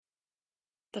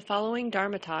The following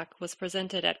Dharma talk was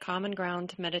presented at Common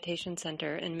Ground Meditation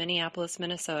Center in Minneapolis,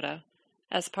 Minnesota,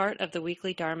 as part of the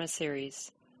weekly Dharma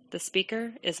series. The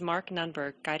speaker is Mark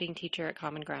Nunberg, guiding teacher at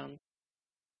Common Ground.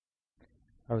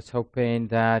 I was hoping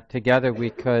that together we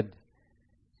could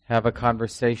have a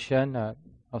conversation.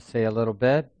 I'll say a little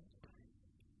bit.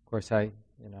 Of course, I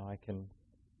can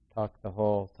talk the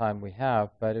whole time we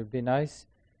have, but it would be nice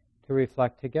to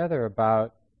reflect together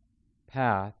about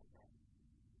path.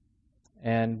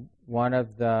 And one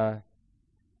of the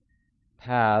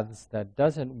paths that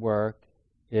doesn't work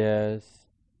is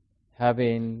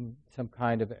having some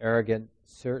kind of arrogant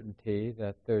certainty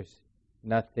that there's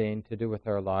nothing to do with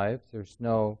our lives. There's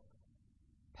no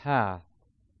path.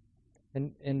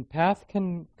 And path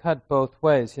can cut both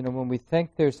ways. When we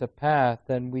think there's a path,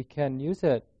 then we can use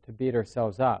it to beat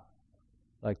ourselves up.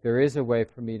 Like, there is a way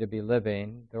for me to be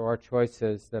living. There are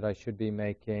choices that I should be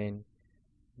making,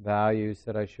 values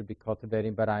that I should be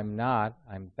cultivating, but I'm not.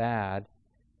 I'm bad.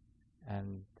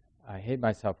 And I hate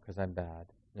myself because I'm bad.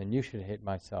 And you should hate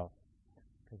myself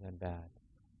because I'm bad.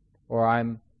 Or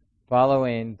I'm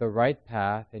following the right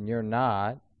path and you're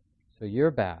not, so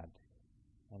you're bad.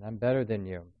 And I'm better than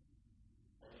you.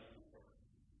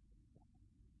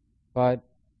 But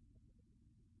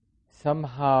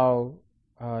somehow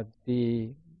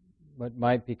what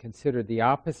might be considered the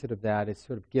opposite of that is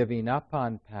sort of giving up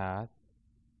on path,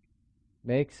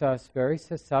 makes us very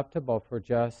susceptible for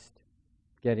just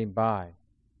getting by,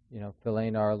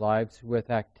 filling our lives with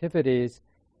activities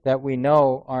that we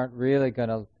know aren't really going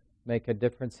to make a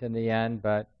difference in the end,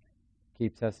 but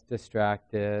keeps us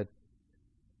distracted,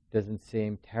 doesn't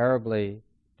seem terribly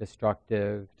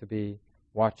destructive to be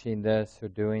watching this or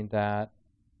doing that.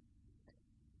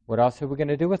 What else are we going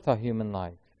to do with our human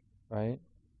life, right?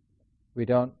 We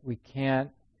can't,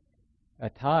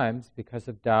 at times, because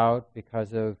of doubt,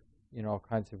 because of, all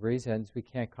kinds of reasons, we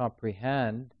can't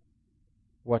comprehend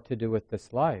what to do with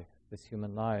this life, this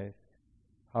human life,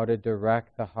 how to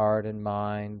direct the heart and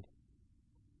mind,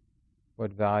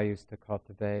 what values to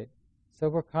cultivate. So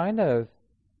we're kind of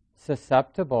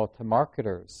susceptible to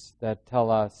marketers that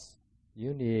tell us,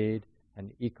 you need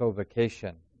an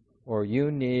eco-vacation, or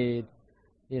you need,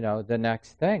 the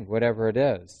next thing, whatever it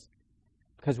is.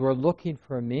 Because we're looking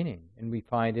for a meaning, and we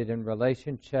find it in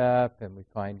relationship, and we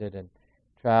find it in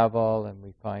travel, and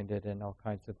we find it in all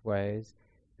kinds of ways.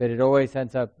 But it always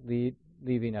ends up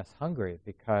leaving us hungry,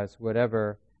 because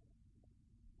whatever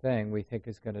thing we think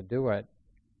is going to do it,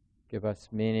 give us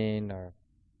meaning or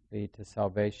lead to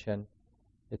salvation,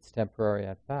 it's temporary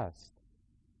at best.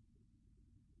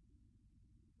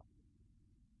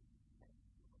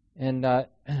 And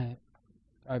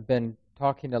I've been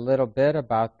talking a little bit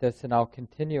about this, and I'll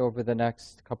continue over the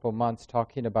next couple months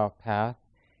talking about path.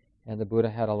 And the Buddha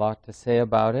had a lot to say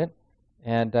about it.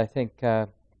 And I think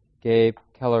Gabe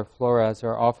Keller-Flores,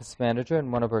 our office manager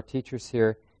and one of our teachers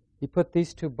here, he put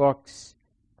these two books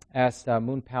as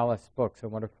Moon Palace Books, a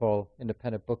wonderful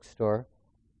independent bookstore,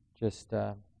 just,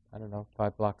 5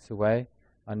 blocks away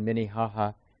on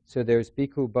Minnehaha. So there's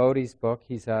Bhikkhu Bodhi's book.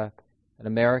 He's an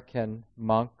American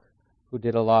monk who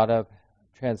did a lot of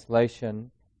translation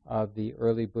of the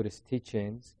early Buddhist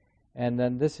teachings. And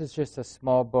then this is just a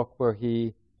small book where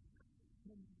he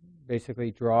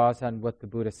basically draws on what the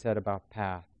Buddha said about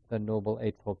path. The Noble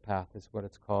Eightfold Path is what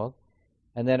it's called.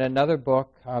 And then another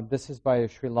book, this is by a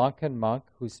Sri Lankan monk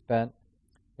who spent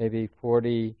maybe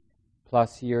 40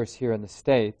 plus years here in the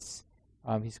States.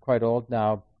 He's quite old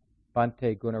now,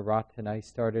 Bhante Gunaratana. He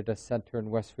started a center in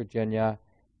West Virginia,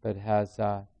 but has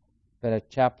been a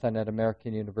chaplain at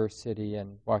American University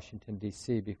in Washington,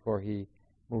 D.C. before he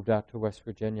moved out to West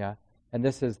Virginia. And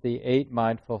this is the 8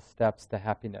 Mindful Steps to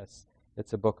Happiness.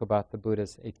 It's a book about the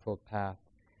Buddha's Eightfold Path.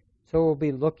 So we'll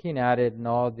be looking at it in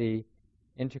all the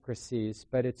intricacies,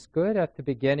 but it's good at the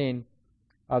beginning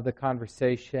of the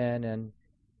conversation and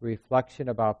reflection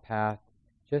about path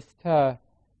just to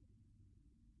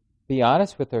be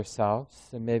honest with ourselves,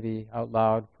 and maybe out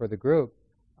loud for the group,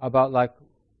 about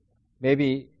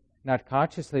maybe not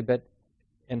consciously, but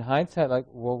in hindsight,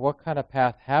 what kind of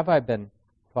path have I been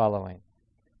following?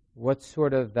 What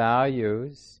sort of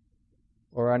values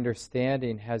or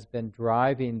understanding has been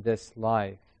driving this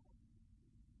life,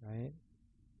 right?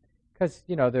 Because,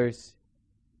 there's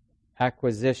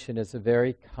acquisition is a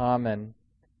very common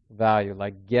value,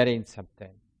 like getting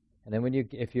something. And then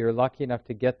if you're lucky enough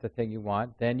to get the thing you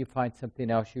want, then you find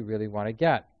something else you really want to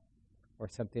get, or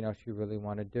something else you really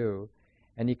want to do.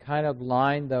 And you kind of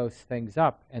line those things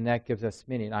up, and that gives us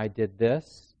meaning. I did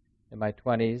this. In my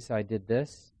 20s, I did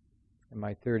this. In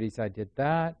my 30s, I did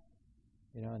that.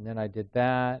 And then I did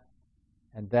that.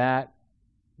 And that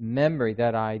memory,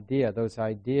 that idea, those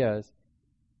ideas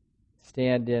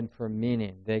stand in for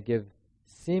meaning. They give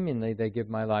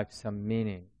my life some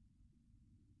meaning.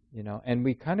 And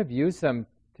we kind of use them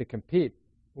to compete.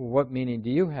 Well, what meaning do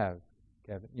you have,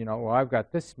 Kevin? Well, I've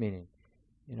got this meaning.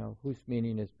 Whose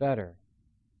meaning is better?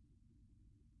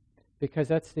 Because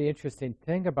that's the interesting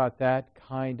thing about that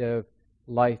kind of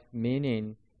life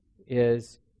meaning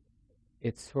is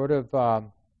it's sort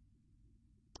of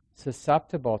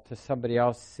susceptible to somebody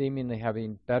else seemingly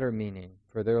having better meaning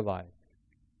for their life.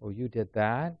 Oh, you did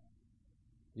that?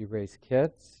 You raised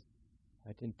kids?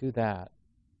 I didn't do that.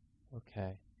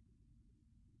 Okay.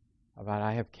 How about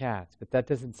I have cats? But that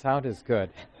doesn't sound as good.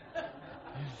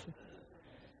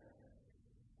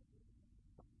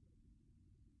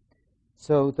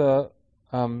 So the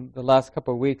last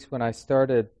couple of weeks when I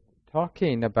started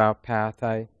talking about path,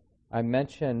 I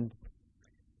mentioned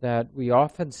that we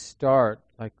often start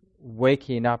like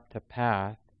waking up to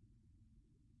path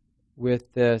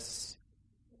with this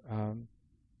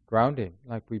grounding,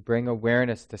 like we bring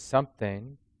awareness to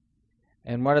something,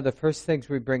 and one of the first things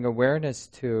we bring awareness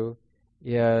to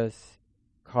is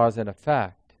cause and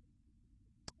effect,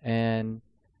 and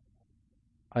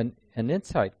an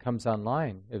insight comes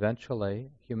online eventually,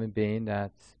 a human being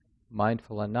that's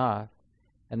mindful enough,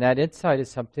 and that insight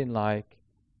is something like,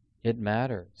 it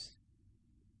matters.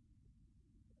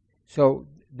 So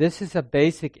this is a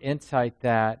basic insight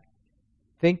that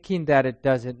thinking that it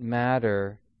doesn't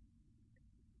matter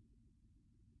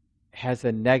has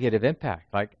a negative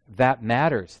impact. Like, that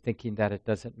matters, thinking that it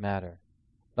doesn't matter.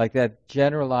 Like that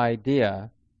general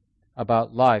idea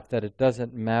about life, that it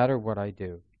doesn't matter what I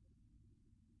do.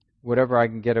 Whatever I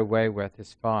can get away with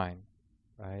is fine,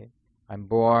 right? I'm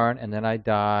born and then I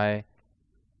die,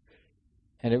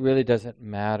 and it really doesn't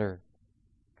matter.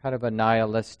 Kind of a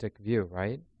nihilistic view,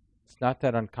 right? It's not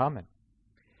that uncommon.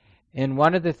 And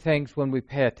one of the things when we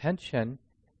pay attention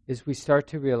is we start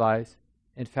to realize,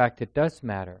 in fact, it does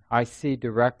matter. I see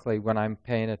directly when I'm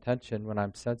paying attention, when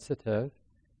I'm sensitive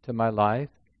to my life,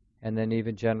 and then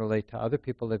even generally to other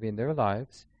people living their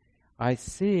lives, I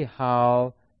see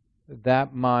how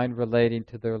that mind relating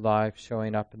to their life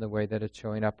showing up in the way that it's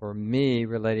showing up, or me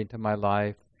relating to my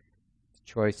life,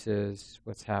 choices,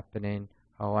 what's happening,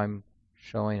 how I'm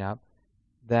showing up,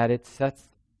 that it sets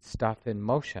stuff in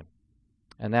motion.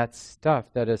 And that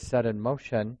stuff that is set in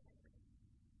motion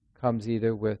comes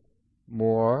either with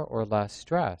more or less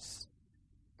stress,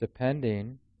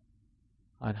 depending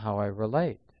on how I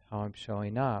relate, how I'm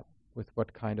showing up, with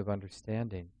what kind of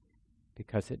understanding,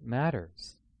 because it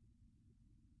matters.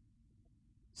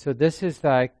 So this is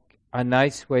like a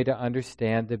nice way to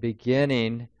understand the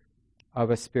beginning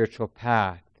of a spiritual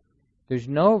path. There's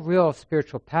no real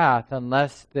spiritual path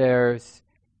unless there's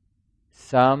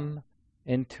some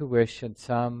intuition,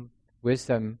 some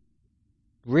wisdom,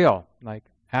 real, like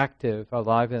active,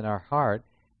 alive in our heart,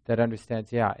 that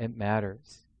understands, yeah, it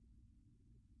matters.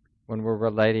 When we're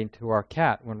relating to our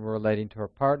cat, when we're relating to our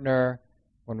partner,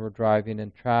 when we're driving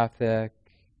in traffic,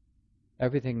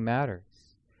 everything matters.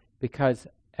 Because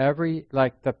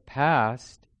the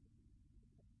past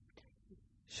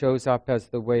shows up as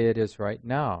the way it is right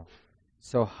now.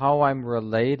 So how I'm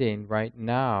relating right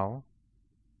now,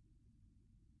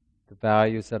 the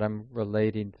values that I'm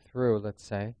relating through, let's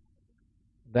say,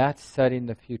 that's setting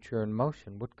the future in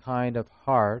motion. What kind of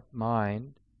heart,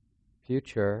 mind,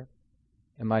 future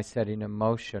am I setting in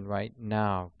motion right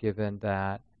now, given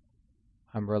that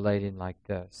I'm relating like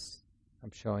this,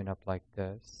 I'm showing up like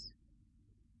this,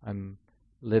 I'm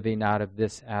living out of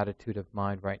this attitude of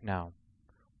mind right now?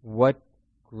 What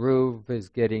groove is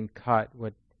getting cut?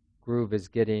 What groove is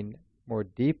getting more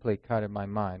deeply cut in my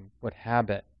mind? What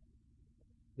habit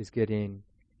is getting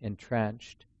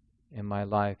entrenched in my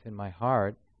life, in my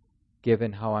heart,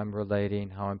 given how I'm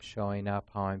relating, how I'm showing up,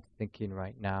 how I'm thinking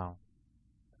right now?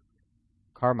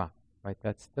 Karma, right?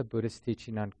 That's the Buddhist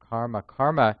teaching on karma.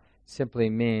 Karma simply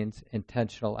means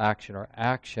intentional action, or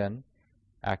action,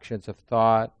 actions of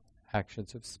thought,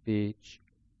 actions of speech,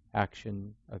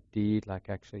 action of deed, like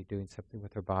actually doing something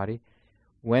with our body.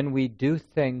 When we do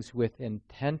things with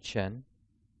intention,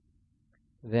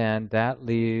 then that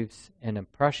leaves an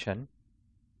impression,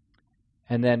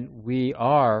 and then we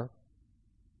are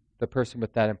the person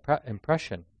with that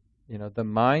impression. The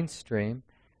mind stream,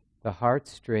 the heart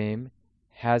stream,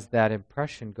 has that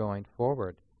impression going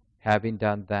forward. Having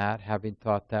done that, having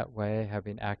thought that way,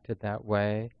 having acted that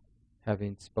way,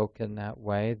 having spoken that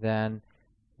way, then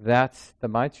that's the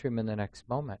mind stream in the next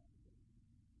moment.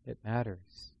 It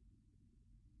matters.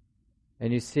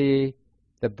 And you see,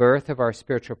 the birth of our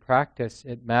spiritual practice,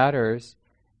 it matters.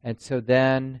 And so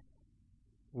then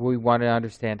we want to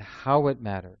understand how it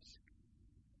matters.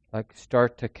 Like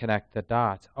start to connect the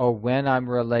dots. Oh, when I'm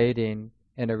relating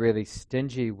in a really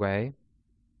stingy way,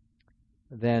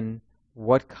 then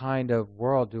what kind of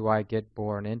world do I get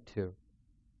born into?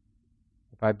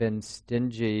 If I've been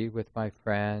stingy with my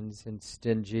friends and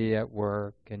stingy at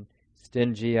work and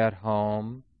stingy at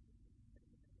home,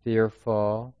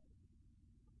 fearful,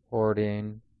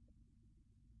 hoarding,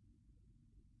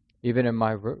 even in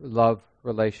my love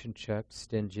relationship,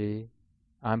 stingy,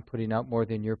 I'm putting out more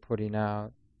than you're putting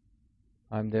out.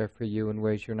 I'm there for you in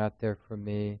ways you're not there for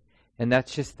me. And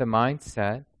that's just the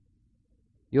mindset.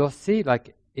 You'll see,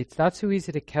 like, it's not so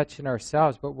easy to catch in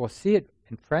ourselves, but we'll see it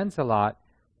in friends a lot,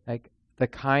 like the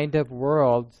kind of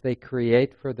worlds they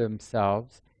create for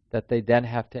themselves that they then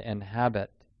have to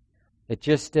inhabit. It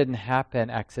just didn't happen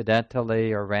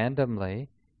accidentally or randomly.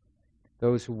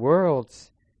 Those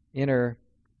worlds, the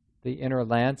inner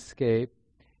landscape,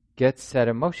 gets set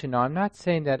in motion. Now, I'm not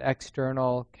saying that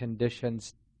external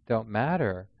conditions don't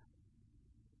matter,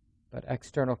 but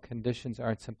external conditions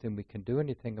aren't something we can do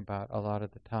anything about a lot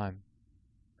of the time.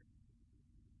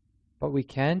 But we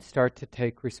can start to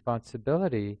take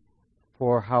responsibility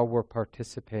for how we're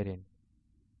participating.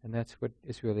 And that's what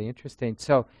is really interesting.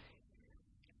 So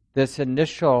this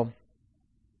initial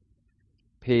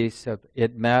piece of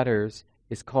it matters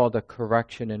is called a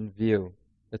correction in view.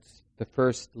 It's the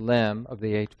first limb of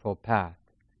the Eightfold Path.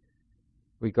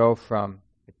 We go from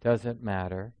it doesn't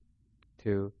matter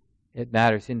to it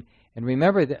matters. And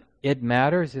remember that it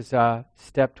matters is a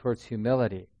step towards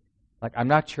humility. Like, I'm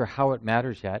not sure how it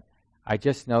matters yet. I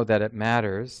just know that it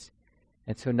matters.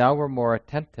 And so now we're more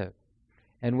attentive.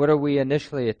 And what are we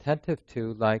initially attentive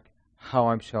to? Like how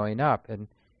I'm showing up. And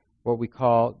what we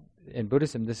call, in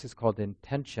Buddhism, this is called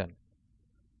intention.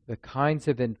 The kinds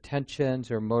of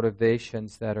intentions or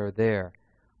motivations that are there.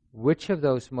 Which of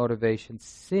those motivations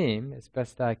seem, as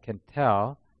best I can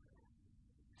tell,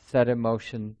 set in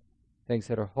motion things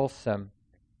that are wholesome,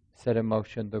 set in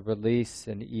motion the release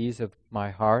and ease of my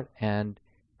heart and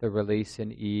the release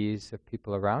and ease of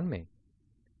people around me.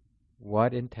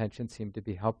 What intentions seem to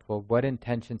be helpful? What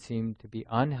intentions seem to be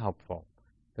unhelpful?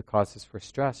 The causes for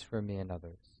stress for me and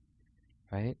others,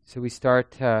 right? So we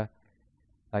start to,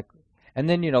 and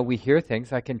then, we hear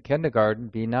things like in kindergarten,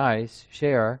 be nice,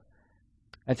 share,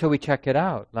 and so we check it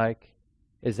out. Like,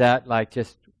 is that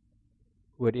just,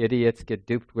 would idiots get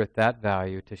duped with that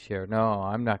value to share? No,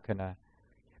 I'm not going to.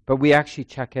 But we actually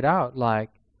check it out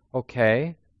like,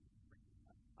 okay,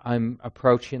 I'm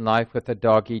approaching life with a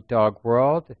dog-eat-dog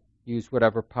world. Use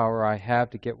whatever power I have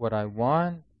to get what I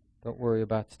want. Don't worry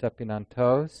about stepping on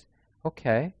toes.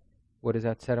 Okay, what does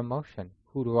that set in motion?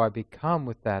 Who do I become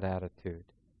with that attitude?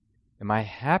 Am I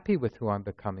happy with who I'm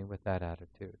becoming with that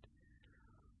attitude?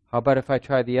 How about if I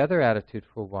try the other attitude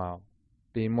for a while?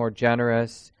 Being more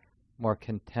generous, more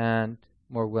content,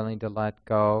 more willing to let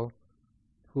go.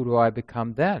 Who do I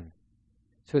become then?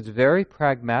 So it's very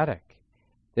pragmatic,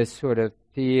 this sort of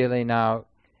feeling out,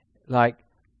 like,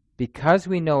 because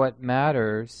we know it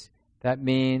matters, that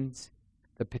means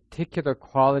the particular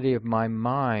quality of my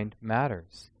mind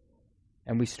matters.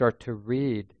 And we start to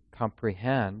read,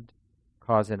 comprehend,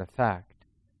 cause and effect.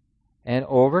 And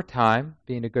over time,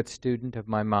 being a good student of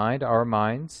my mind, our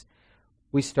minds,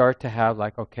 we start to have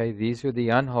okay, these are the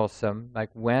unwholesome,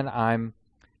 when I'm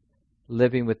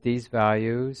living with these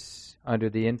values, under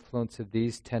the influence of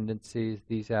these tendencies,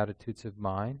 these attitudes of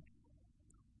mine,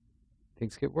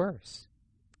 things get worse.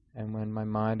 And when my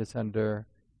mind is under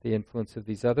the influence of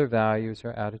these other values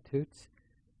or attitudes,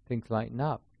 things lighten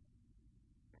up.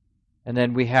 And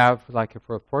then we have, if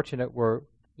we're fortunate,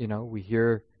 we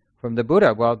hear from the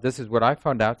Buddha, well, this is what I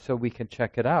found out, so we can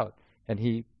check it out. And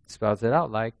he spells it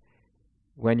out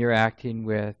when you're acting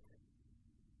with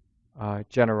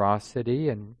generosity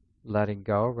and letting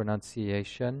go,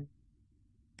 renunciation,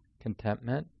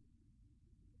 contentment,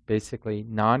 basically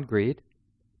non-greed,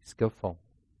 skillful.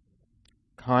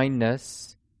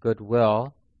 Kindness,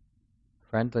 goodwill,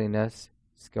 friendliness,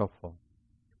 skillful.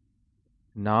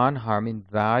 Non-harming,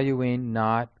 valuing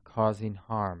not causing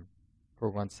harm for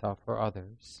oneself or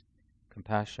others,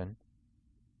 compassion,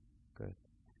 good.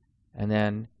 And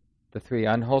then the three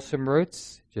unwholesome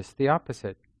roots, just the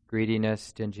opposite. Greediness,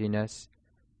 stinginess,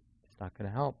 it's not going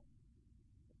to help.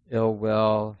 Ill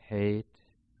will, hate,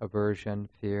 aversion,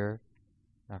 fear,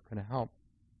 not going to help.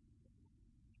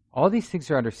 All these things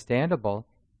are understandable,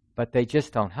 but they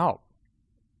just don't help.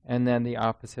 And then the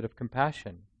opposite of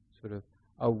compassion, sort of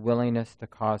a willingness to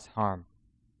cause harm,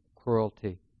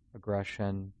 cruelty,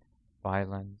 aggression,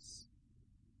 violence,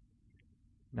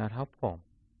 not helpful.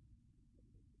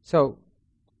 So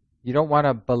you don't want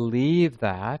to believe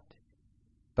that.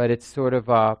 but it's sort of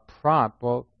a prompt.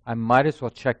 Well, I might as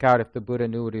well check out if the Buddha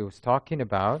knew what he was talking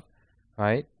about,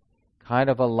 right?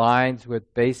 Kind of aligns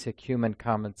with basic human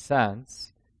common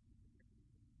sense,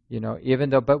 even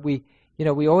though, but we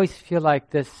always feel like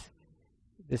this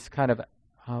kind of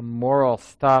moral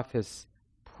stuff is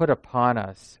put upon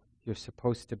us. You're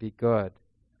supposed to be good.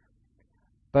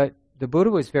 But the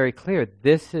Buddha was very clear.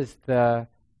 This is the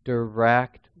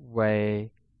direct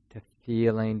way to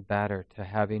feeling better, to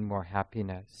having more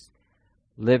happiness.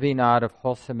 Living out of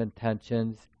wholesome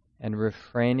intentions and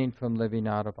refraining from living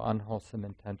out of unwholesome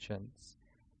intentions.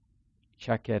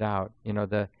 Check it out.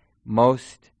 The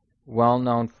most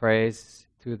well-known phrase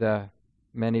through the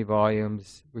many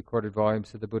recorded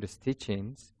volumes of the Buddhist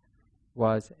teachings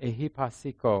was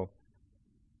ehipassiko.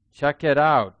 Check it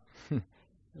out.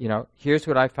 Here's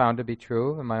what I found to be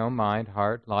true in my own mind,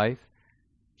 heart, life.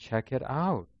 Check it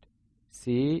out.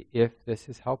 See if this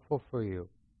is helpful for you.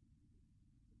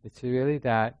 It's really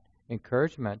that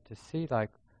encouragement to see,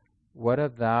 what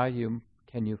of value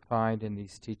can you find in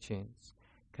these teachings?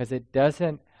 Because it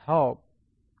doesn't help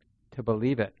to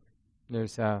believe it.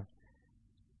 There's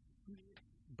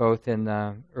both in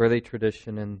the early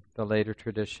tradition and the later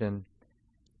tradition,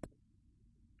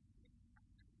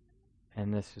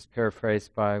 and this was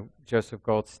paraphrased by Joseph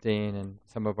Goldstein and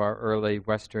some of our early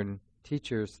Western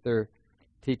teachers. Their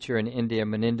teacher in India,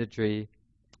 Munindraji,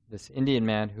 this Indian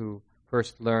man who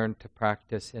first learned to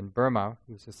practice in Burma.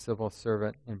 He was a civil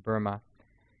servant in Burma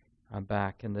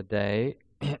back in the day.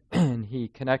 And he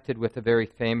connected with a very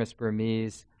famous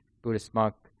Burmese Buddhist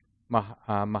monk,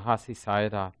 Mahasi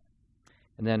Sayadaw,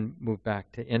 and then moved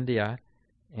back to India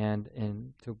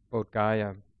and to Bodh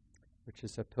Gaya, which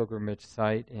is a pilgrimage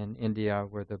site in India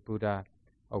where the Buddha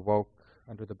awoke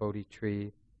under the Bodhi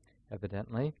tree,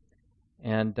 evidently.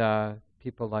 And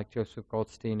people like Joseph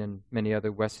Goldstein and many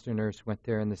other Westerners went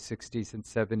there in the 60s and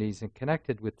 70s and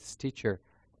connected with this teacher,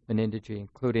 Munindraji,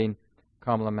 including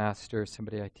Kamma Master,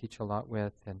 somebody I teach a lot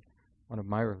with, and one of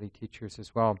my early teachers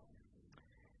as well.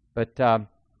 But so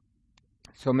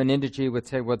Munindraji would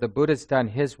say, well, the Buddha's done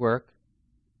his work,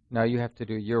 now you have to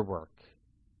do your work.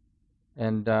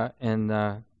 And in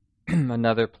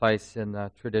another place in the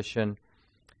tradition,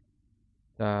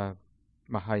 the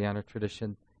Mahayana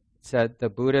tradition, said the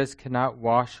Buddhas cannot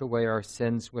wash away our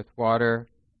sins with water.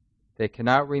 They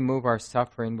cannot remove our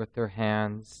suffering with their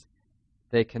hands.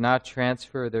 They cannot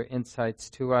transfer their insights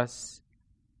to us.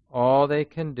 All they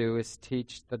can do is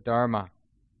teach the Dharma.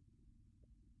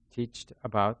 Teach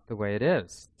about the way it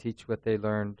is. Teach what they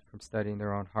learned from studying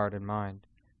their own heart and mind.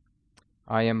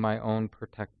 I am my own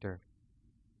protector.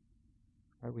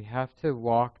 Right? We have to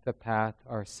walk the path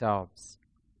ourselves.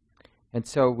 And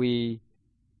so we're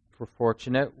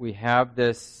fortunate, we have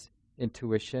this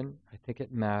intuition. I think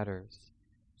it matters.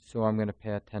 So I'm going to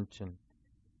pay attention.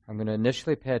 I'm going to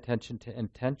initially pay attention to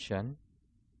intention,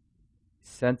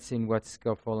 sensing what's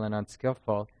skillful and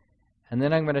unskillful, and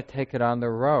then I'm going to take it on the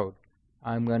road.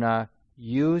 I'm going to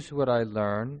use what I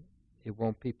learn. It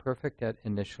won't be perfect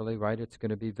initially, right? It's going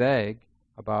to be vague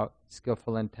about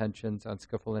skillful intentions,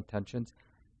 unskillful intentions,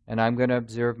 and I'm going to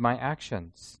observe my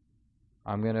actions.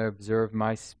 I'm going to observe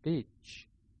my speech.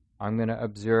 I'm going to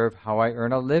observe how I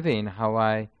earn a living, how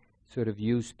I sort of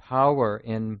use power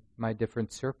in my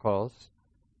different circles.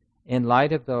 In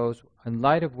light of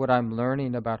what I'm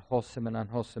learning about wholesome and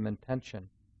unwholesome intention.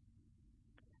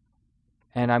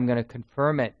 And I'm going to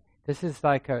confirm it. This is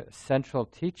like a central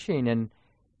teaching in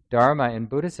Dharma in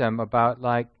Buddhism about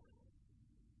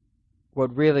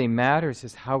what really matters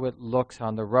is how it looks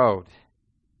on the road.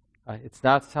 It's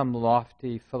not some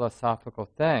lofty philosophical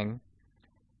thing.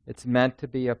 It's meant to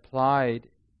be applied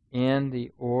in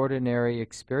the ordinary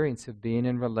experience of being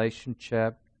in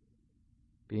relationship,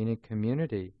 being in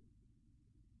community.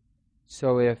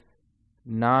 So if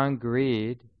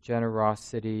non-greed,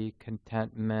 generosity,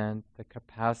 contentment, the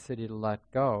capacity to let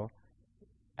go,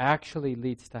 actually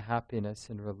leads to happiness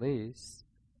and release,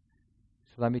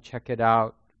 so let me check it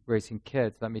out raising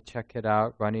kids, let me check it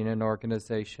out running an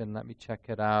organization, let me check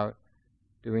it out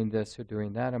doing this or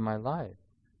doing that in my life.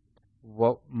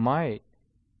 What might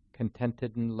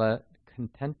contentedness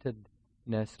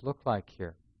look like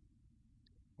here?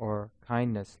 Or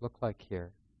kindness look like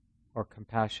here? Or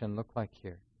compassion look like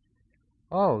here?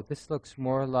 Oh, this looks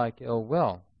more like ill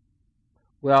will.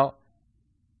 Well,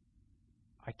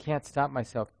 I can't stop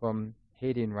myself from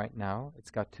hating right now. It's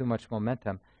got too much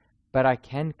momentum. But I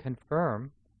can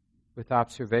confirm with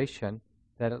observation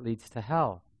that it leads to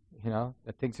hell.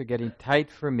 That things are getting tight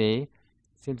for me.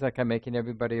 Seems like I'm making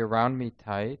everybody around me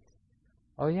tight.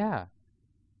 Oh, yeah.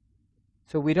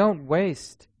 So we don't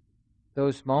waste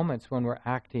those moments when we're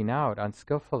acting out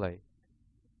unskillfully.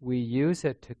 we use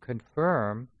it to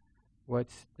confirm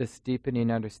what's this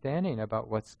deepening understanding about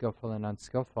what's skillful and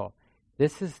unskillful.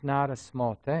 This is not a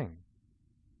small thing.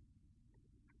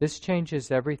 This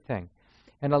changes everything.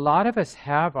 And a lot of us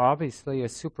have, obviously, a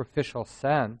superficial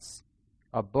sense,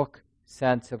 a book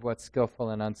sense of what's skillful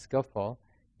and unskillful.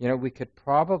 We could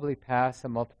probably pass a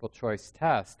multiple choice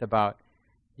test about,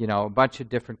 a bunch of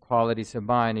different qualities of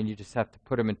mind, and you just have to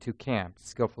put them in two camps,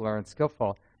 skillful or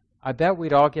unskillful. I bet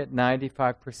we'd all get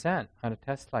 95% on a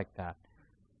test like that.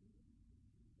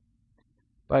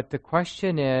 But the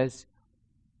question is,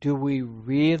 do we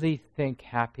really think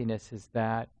happiness is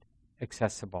that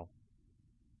accessible?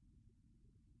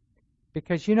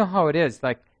 Because you know how it is.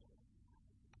 Like,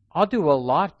 I'll do a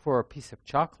lot for a piece of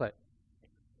chocolate.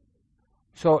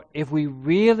 So if we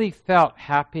really felt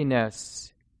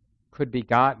happiness could be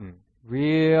gotten,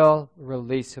 real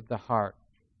release of the heart.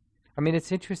 I mean,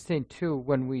 it's interesting, too,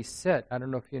 when we sit. I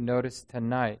don't know if you noticed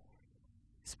tonight,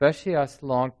 especially us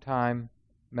long-time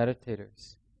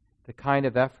meditators, the kind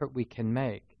of effort we can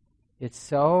make. It's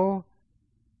so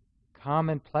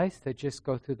commonplace to just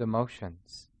go through the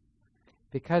motions.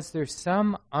 Because there's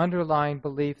some underlying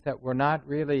belief that we're not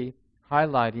really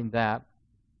highlighting that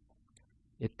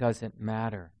it doesn't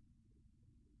matter.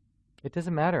 It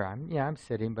doesn't matter. I'm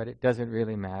sitting, but it doesn't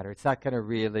really matter. It's not going to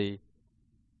really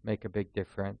make a big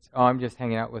difference. Oh, I'm just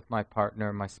hanging out with my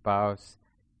partner, my spouse.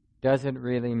 Doesn't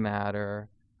really matter.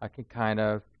 I can kind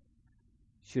of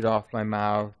shoot off my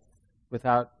mouth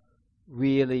without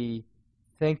really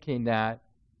thinking that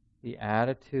the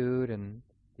attitude and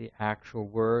the actual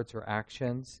words or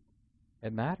actions,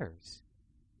 it matters.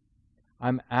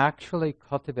 I'm actually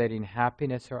cultivating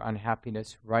happiness or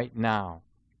unhappiness right now.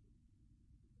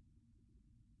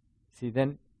 See,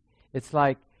 then it's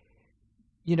like,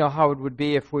 how it would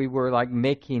be if we were like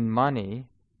making money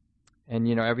and,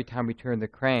 every time we turn the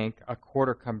crank, a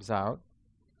quarter comes out.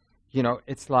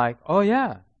 It's like, oh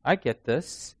yeah, I get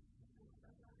this.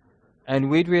 And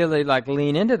we'd really like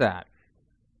lean into that.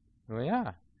 Well,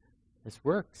 yeah, this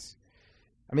works.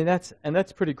 I mean, that's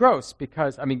pretty gross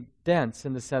because, dense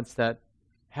in the sense that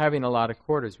having a lot of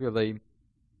quarters really,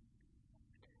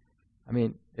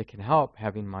 it can help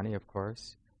having money, of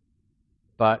course.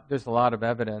 But there's a lot of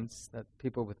evidence that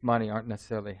people with money aren't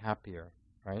necessarily happier,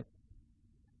 right?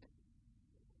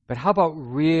 But how about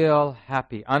real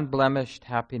happy, unblemished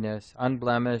happiness,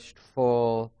 unblemished,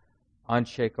 full,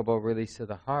 unshakable release of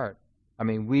the heart?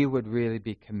 We would really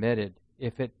be committed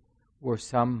if it were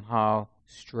somehow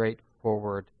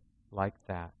straightforward like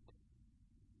that.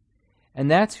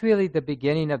 And that's really the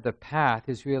beginning of the path,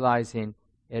 is realizing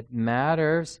it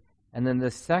matters. And then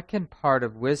the second part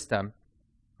of wisdom,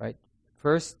 right?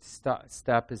 First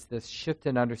step is this shift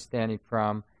in understanding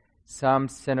from some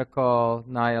cynical,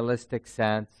 nihilistic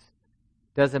sense.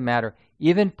 Doesn't matter.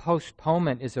 Even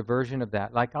postponement is a version of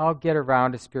that. Like, I'll get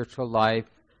around to spiritual life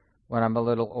when I'm a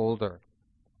little older,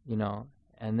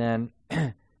 and then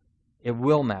it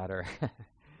will matter.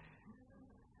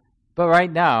 But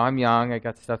right now, I'm young, I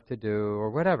got stuff to do, or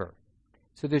whatever.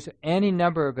 So there's any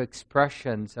number of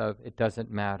expressions of it doesn't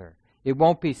matter. It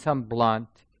won't be some blunt,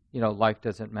 life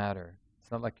doesn't matter.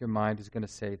 It's not like your mind is going to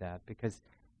say that, because,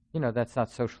 that's not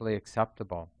socially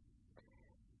acceptable.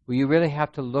 Well, you really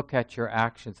have to look at your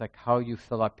actions, like how you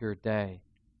fill up your day.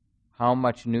 How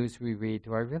much news we read.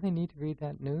 Do I really need to read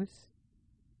that news?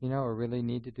 Or really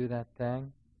need to do that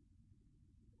thing?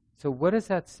 So what is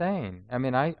that saying?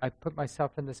 I put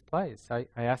myself in this place. I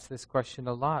ask this question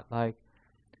a lot,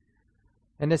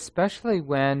 and especially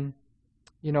when,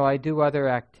 I do other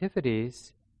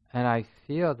activities and I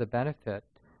feel the benefit.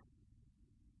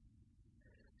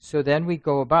 So then we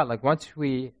go about, once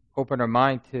we open our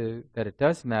mind to that it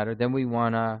does matter, then we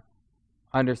want to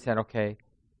understand, okay,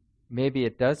 maybe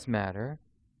it does matter,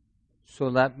 so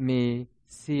let me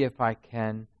see if I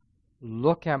can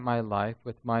look at my life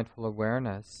with mindful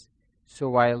awareness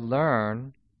so I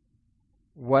learn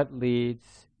what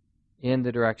leads in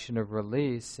the direction of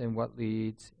release and what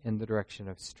leads in the direction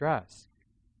of stress.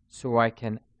 So I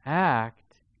can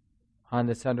act on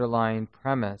this underlying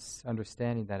premise,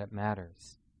 understanding that it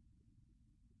matters.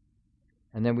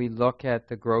 And then we look at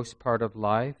the gross part of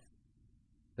life,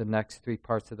 the next three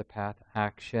parts of the path: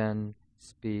 action,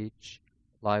 speech,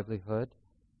 livelihood.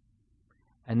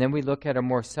 And then we look at a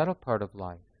more subtle part of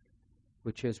life,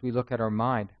 which is we look at our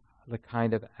mind, the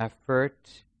kind of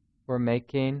effort we're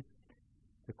making,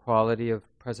 the quality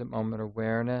of present moment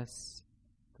awareness,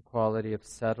 the quality of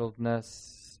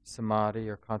settledness, samadhi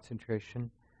or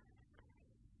concentration,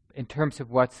 in terms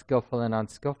of what's skillful and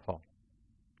unskillful.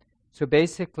 So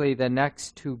basically the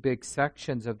next two big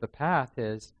sections of the path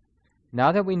is,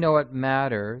 now that we know it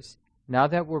matters, now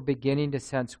that we're beginning to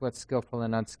sense what's skillful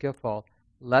and unskillful,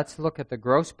 let's look at the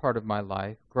gross part of my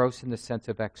life, gross in the sense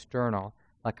of external,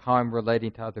 like how I'm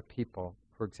relating to other people,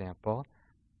 for example,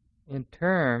 in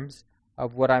terms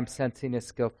of what I'm sensing is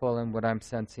skillful and what I'm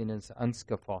sensing is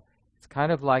unskillful. It's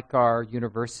kind of like our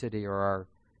university or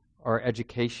our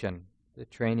education, the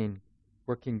training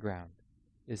working ground,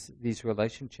 is these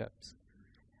relationships.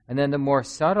 And then the more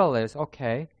subtle is,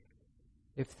 okay,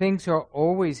 if things are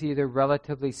always either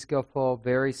relatively skillful,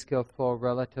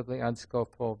 relatively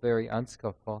unskillful, very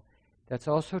unskillful, that's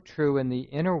also true in the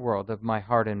inner world of my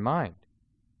heart and mind.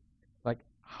 Like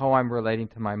how I'm relating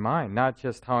to my mind, not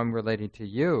just how I'm relating to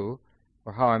you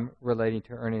or how I'm relating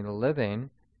to earning a living,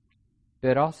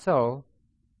 but also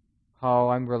how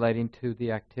I'm relating to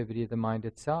the activity of the mind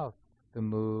itself, the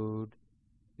mood,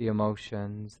 the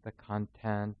emotions, the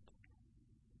content,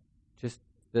 just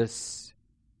this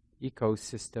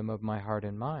ecosystem of my heart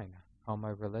and mind. How am I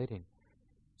relating?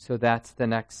 So that's the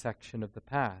next section of the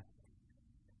path.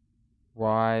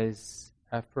 Wise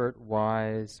effort,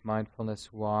 wise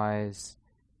mindfulness, wise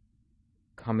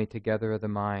coming together of the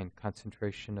mind,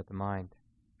 concentration of the mind.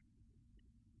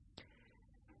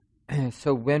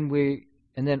 So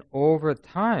and then over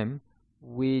time,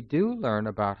 we do learn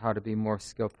about how to be more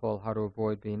skillful, how to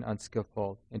avoid being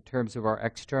unskillful in terms of our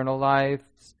external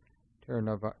lives,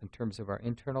 in terms of our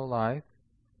internal life.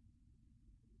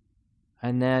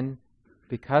 And then,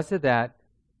 because of that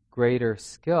greater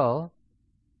skill,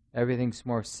 everything's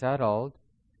more settled.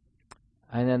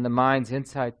 And then the mind's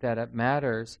insight that it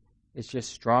matters is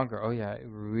just stronger. Oh yeah, it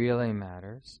really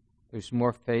matters. There's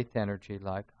more faith energy,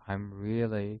 like I'm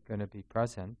really going to be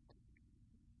present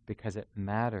because it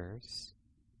matters.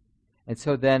 And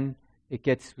so then it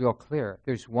gets real clear.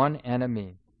 There's one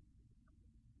enemy.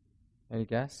 Any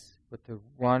guess what the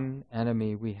one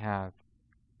enemy we have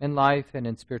in life and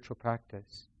in spiritual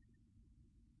practice?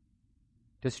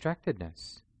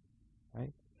 Distractedness,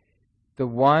 right? The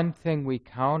one thing we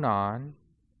count on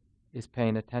is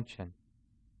paying attention,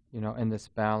 in this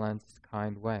balanced,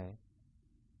 kind way.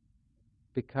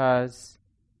 Because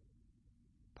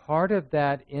part of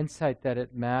that insight that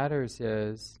it matters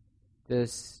is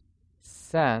this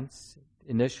sense,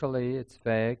 initially it's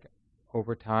vague,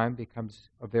 over time becomes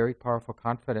a very powerful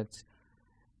confidence.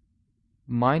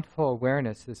 Mindful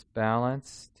awareness is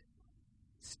balanced,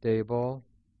 stable,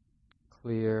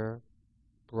 clear,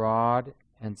 broad,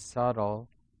 and subtle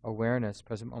awareness,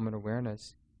 present moment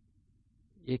awareness.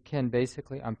 It can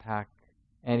basically unpack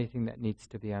anything that needs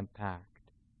to be unpacked.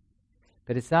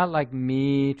 But it's not like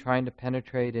me trying to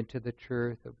penetrate into the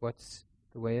truth of what's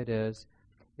the way it is.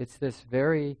 It's this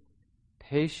very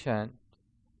patient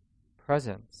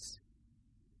presence.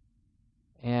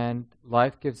 And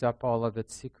life gives up all of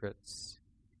its secrets.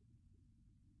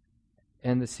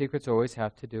 And the secrets always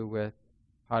have to do with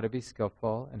how to be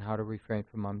skillful and how to refrain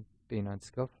from being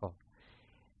unskillful.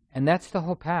 And that's the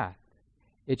whole path.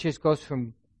 It just goes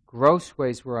from gross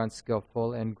ways we're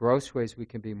unskillful and gross ways we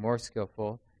can be more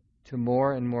skillful to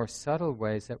more and more subtle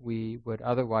ways that we would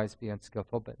otherwise be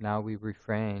unskillful, but now we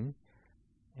refrain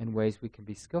in ways we can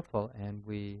be skillful, and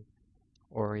we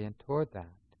orient toward that.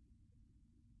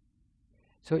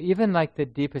 So even like the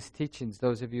deepest teachings,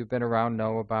 those of you who've been around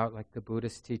know about, like the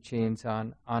Buddhist teachings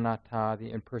on anatta,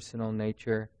 the impersonal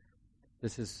nature.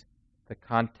 This is the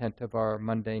content of our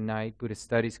Monday night Buddhist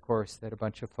studies course that a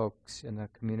bunch of folks in the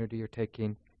community are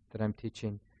taking, that I'm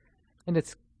teaching. And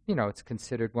it's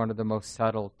considered one of the most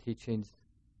subtle teachings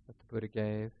that the Buddha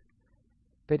gave.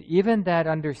 But even that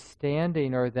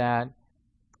understanding or that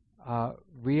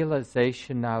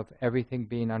realization of everything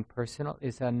being unpersonal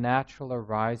is a natural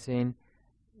arising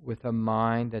with a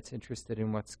mind that's interested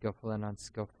in what's skillful and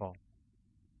unskillful.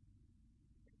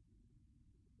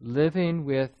 Living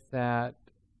with that,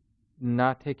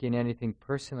 not taking anything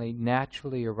personally,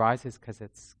 naturally arises because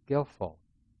it's skillful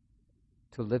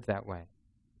to live that way.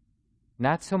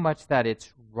 Not so much that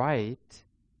it's right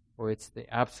or it's the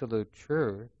absolute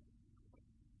truth,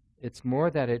 it's more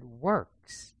that it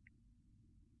works.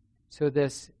 So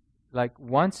this, like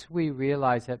once we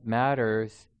realize it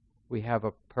matters, we have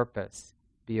a purpose.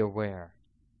 Be aware.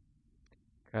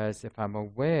 Because if I'm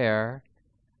aware,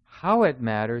 how it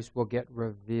matters will get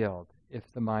revealed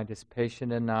if the mind is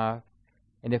patient enough,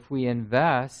 and if we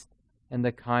invest in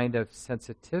the kind of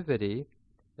sensitivity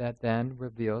that then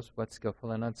reveals what's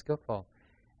skillful and unskillful.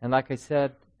 And like I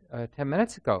said 10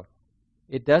 minutes ago,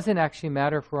 it doesn't actually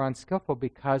matter if we're unskillful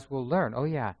because we'll learn, oh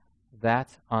yeah,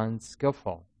 that's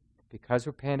unskillful. Because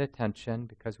we're paying attention,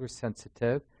 because we're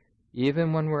sensitive,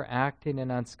 even when we're acting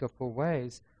in unskillful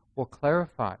ways, we'll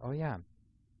clarify, oh yeah,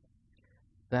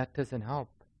 that doesn't help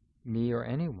me or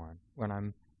anyone when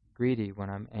I'm greedy, when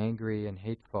I'm angry and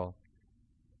hateful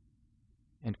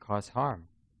and cause harm.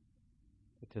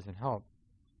 It doesn't help.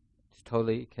 It's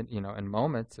totally, in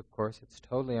moments, of course, it's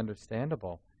totally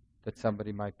understandable that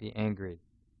somebody might be angry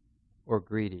or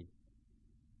greedy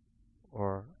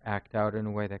or act out in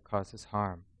a way that causes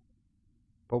harm.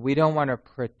 But we don't want to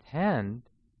pretend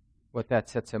what that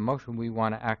sets in motion. We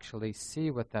want to actually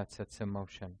see what that sets in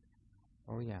motion.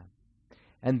 Oh, yeah.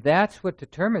 And that's what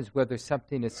determines whether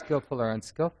something is skillful or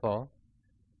unskillful.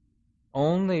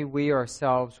 Only we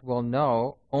ourselves will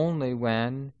know only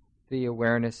when the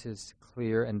awareness is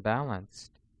clear and balanced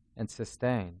and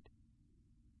sustained.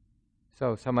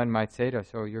 So someone might say to us,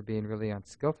 oh, you're being really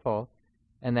unskillful,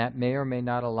 and that may or may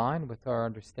not align with our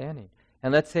understanding.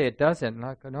 And let's say it doesn't, and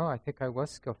I go, no, I think I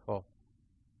was skillful.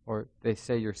 Or they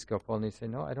say you're skillful, and you say,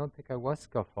 no, I don't think I was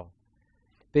skillful.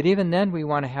 But even then we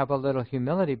want to have a little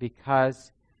humility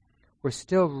because we're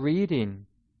still reading.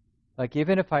 Like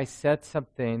even if I said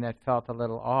something that felt a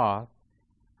little off,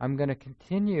 I'm going to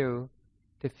continue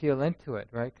to feel into it,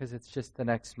 right? Because it's just the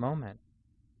next moment.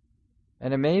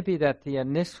 And it may be that the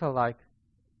initial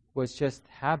was just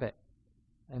habit.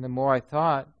 And the more I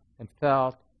thought and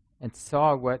felt and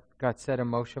saw what got set in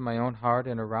motion in my own heart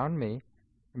and around me,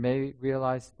 I may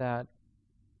realize that,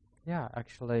 yeah,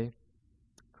 actually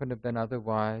couldn't have been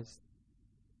otherwise.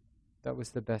 That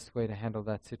was the best way to handle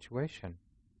that situation.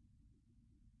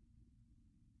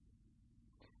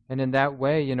 And in that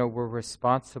way, we're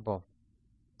responsible.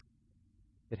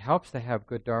 It helps to have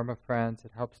good Dharma friends.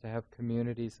 It helps to have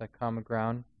communities like Common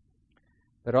Ground.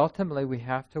 But ultimately, we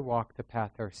have to walk the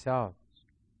path ourselves.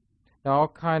 Now, I'll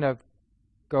kind of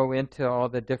go into all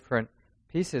the different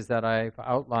pieces that I've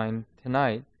outlined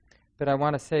tonight, but I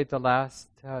want to save the last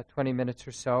 20 minutes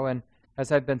or so. And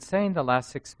as I've been saying the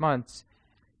last 6 months,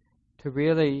 to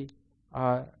really,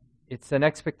 it's an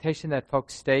expectation that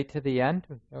folks stay to the end.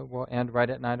 We'll end right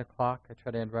at 9 o'clock. I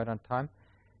try to end right on time.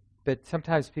 But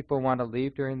sometimes people want to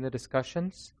leave during the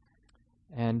discussions,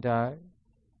 and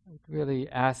really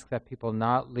ask that people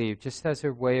not leave, just as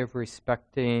a way of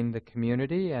respecting the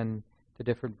community and the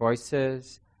different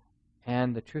voices.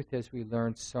 And the truth is, we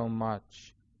learn so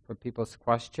much from people's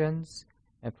questions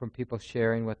and from people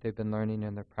sharing what they've been learning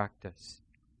in their practice.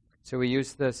 So we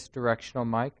use this directional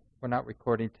mic. We're not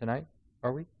recording tonight,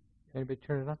 are we? Anybody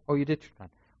turn it on? Oh, you did turn it on.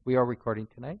 We are recording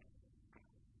tonight.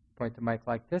 Point the mic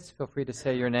like this. Feel free to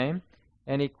say your name,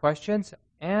 any questions,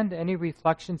 and any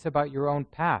reflections about your own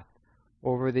path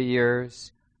over the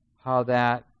years, how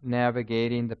that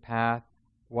navigating the path,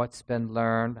 what's been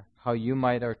learned, how you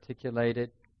might articulate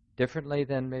it differently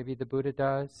than maybe the Buddha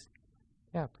does.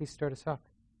 Yeah, please start us off.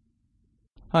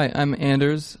 Hi, I'm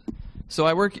Anders. So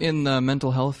I work in the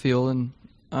mental health field,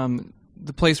 and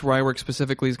the place where I work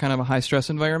specifically is kind of a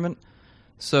high-stress environment.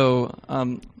 So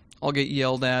I'll get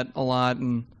yelled at a lot,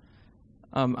 and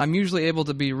I'm usually able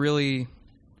to be really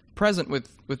present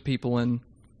with people and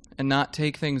not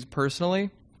take things personally.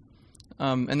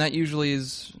 And that usually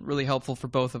is really helpful for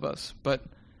both of us. But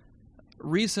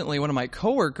recently, one of my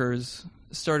coworkers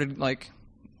started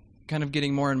kind of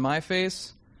getting more in my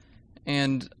face,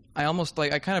 and I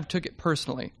kind of took it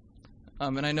personally.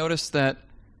 And I noticed that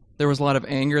there was a lot of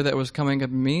anger that was coming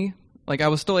at me. I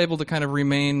was still able to kind of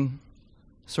remain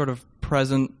sort of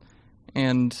present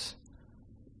and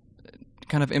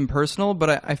kind of impersonal,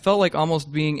 but I felt like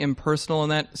almost being impersonal in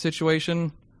that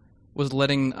situation was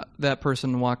letting that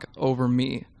person walk over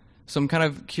me. So I'm kind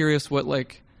of curious what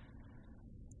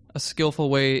a skillful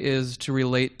way is to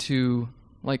relate to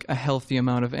a healthy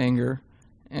amount of anger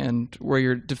and where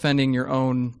you're defending your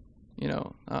own,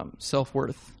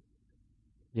 self-worth.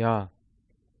 Yeah.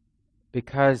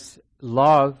 Because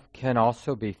love can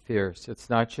also be fierce. It's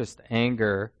not just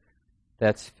anger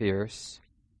that's fierce,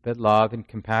 but love and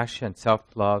compassion,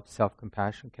 self-love,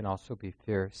 self-compassion can also be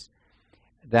fierce.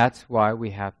 That's why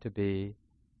we have to be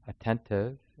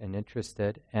attentive and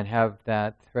interested and have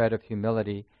that thread of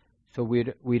humility so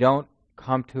we don't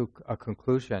come to a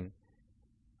conclusion.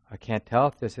 I can't tell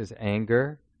if this is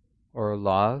anger or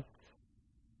love,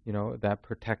 that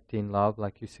protecting love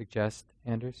like you suggest,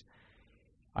 Anders.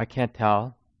 I can't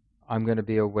tell. I'm going to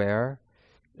be aware.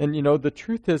 And the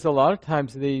truth is a lot of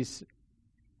times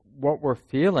what we're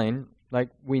feeling,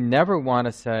 we never want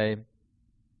to say,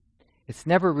 it's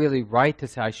never really right to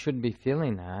say I shouldn't be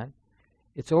feeling that.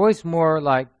 It's always more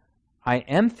like, I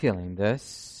am feeling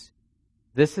this.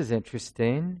 This is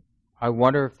interesting. I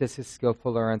wonder if this is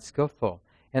skillful or unskillful.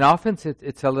 And often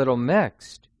it's a little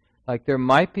mixed. There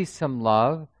might be some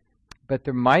love, but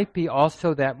there might be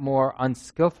also that more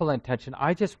unskillful intention.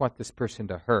 I just want this person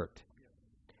to hurt.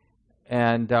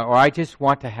 And or I just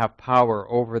want to have power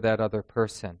over that other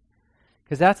person.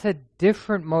 Because that's a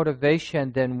different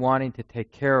motivation than wanting to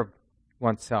take care of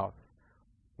oneself,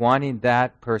 wanting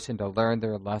that person to learn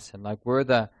their lesson. Like we're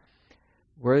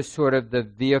sort of the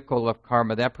vehicle of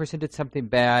karma. That person did something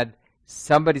bad.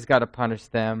 Somebody's got to punish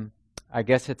them. I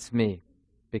guess it's me,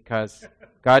 because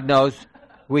God knows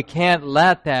we can't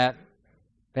let that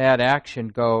bad action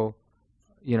go,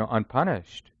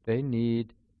 unpunished. They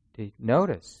need to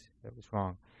notice that was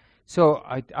wrong. So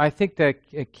I think that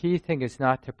a key thing is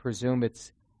not to presume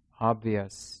it's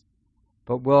obvious,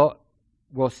 but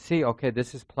we'll see, okay,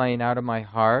 this is playing out of my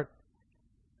heart.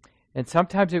 And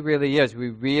sometimes it really is. We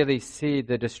really see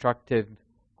the destructive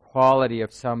quality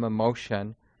of some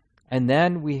emotion, and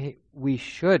then we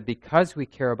should, because we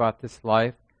care about this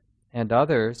life and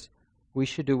others, we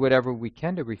should do whatever we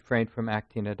can to refrain from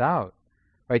acting it out.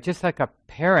 Right? Just like a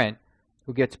parent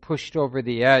who gets pushed over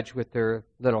the edge with their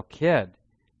little kid,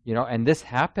 and this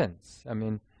happens. I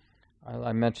mean,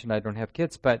 I mentioned I don't have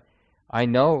kids, but I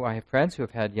know I have friends who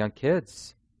have had young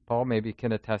kids. Paul maybe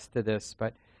can attest to this,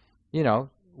 but,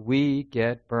 we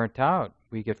get burnt out.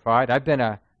 We get fried. I've been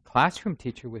a classroom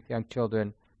teacher with young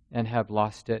children and have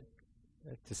lost it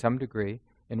to some degree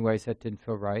in ways that didn't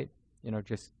feel right,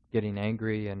 just getting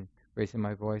angry and raising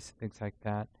my voice, things like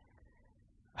that.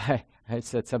 I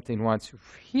said something once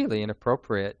really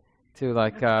inappropriate to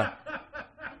like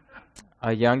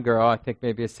a young girl, I think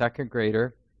maybe a second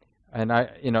grader, and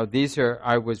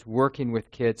I was working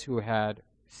with kids who had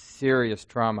serious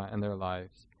trauma in their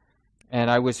lives,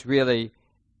 and I was really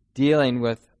dealing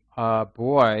with a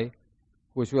boy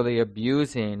who was really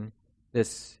abusing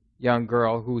this young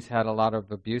girl who's had a lot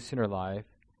of abuse in her life.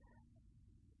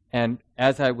 And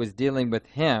as I was dealing with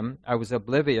him, I was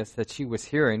oblivious that she was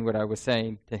hearing what I was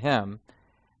saying to him.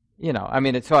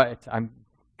 I'm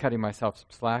cutting myself some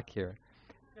slack here.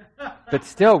 But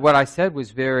still, what I said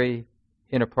was very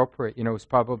inappropriate. It was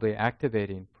probably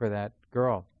activating for that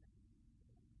girl.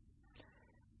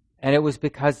 And it was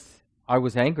because I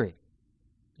was angry,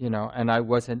 and I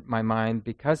wasn't my mind,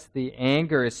 because the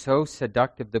anger is so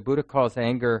seductive. The Buddha calls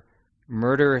anger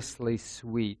murderously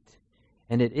sweet.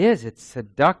 And it's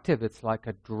seductive. It's like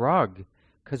a drug,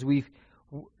 because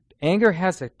anger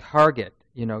has a target.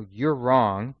 You're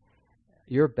wrong,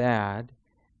 you're bad,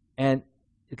 and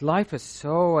life is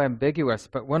so ambiguous.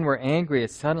 But when we're angry,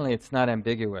 it's not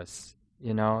ambiguous.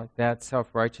 That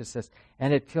self-righteousness,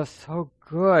 and it feels so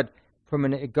good from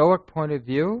an egoic point of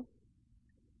view.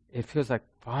 It feels like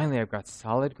finally I've got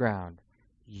solid ground.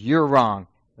 You're wrong.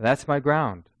 That's my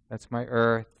ground. That's my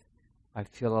earth. I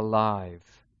feel alive.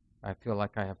 I feel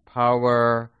like I have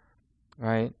power,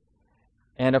 right?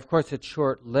 And of course it's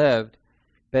short-lived,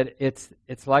 but it's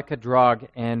like a drug,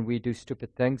 and we do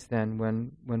stupid things then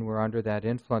when we're under that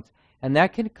influence. And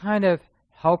that can kind of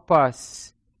help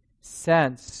us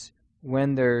sense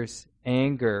when there's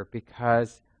anger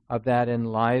because of that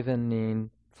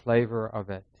enlivening flavor of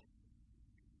it.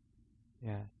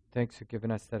 Yeah, thanks for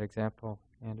giving us that example,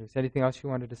 Anders. Anything else you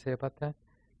wanted to say about that?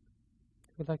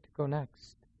 Who would like to go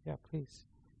next? Yeah, please.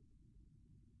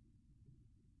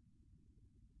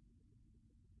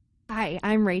 Hi,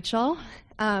 I'm Rachel.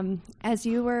 As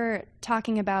you were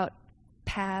talking about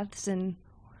paths and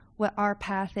what our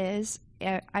path is,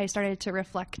 I started to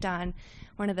reflect on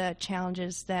one of the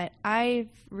challenges that I've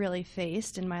really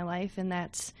faced in my life, and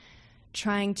that's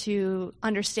trying to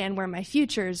understand where my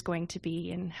future is going to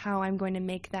be and how I'm going to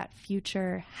make that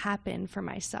future happen for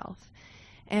myself.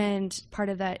 And part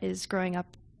of that is growing up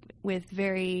with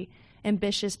very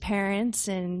ambitious parents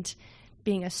and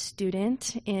being a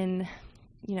student in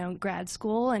grad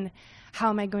school, and how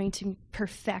am I going to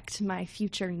perfect my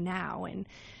future now?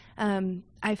 And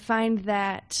I find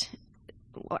that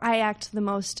I act the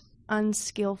most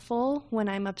unskillful when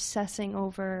I'm obsessing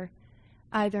over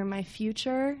either my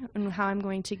future and how I'm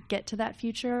going to get to that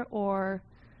future, or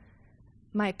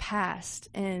my past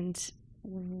and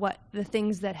what the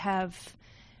things that have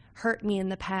hurt me in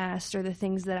the past, or the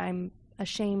things that I'm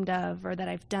ashamed of or that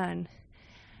I've done.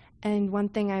 And one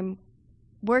thing I'm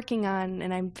working on,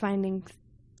 and I'm finding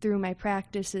through my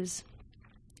practice, is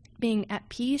being at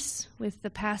peace with the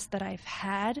past that I've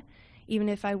had, even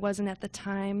if I wasn't at the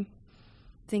time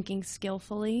thinking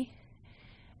skillfully,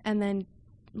 and then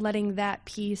letting that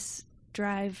peace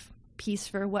drive peace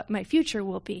for what my future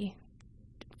will be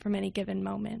from any given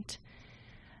moment.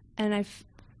 And I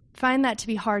find that to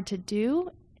be hard to do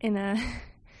in a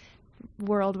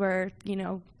world where,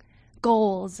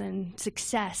 goals and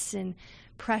success and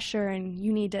pressure, and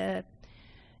you need to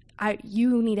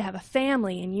have a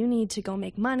family, and you need to go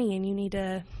make money, and you need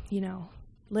to,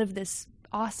 live this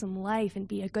awesome life and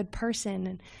be a good person.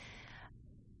 And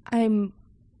I'm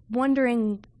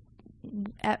wondering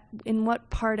in what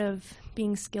part of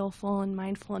being skillful and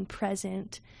mindful and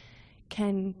present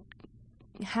can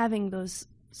having those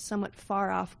somewhat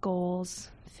far off goals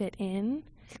fit in,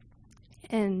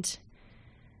 and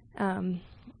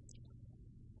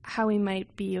how we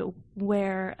might be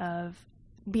aware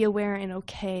and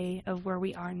okay of where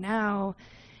we are now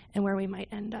and where we might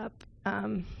end up,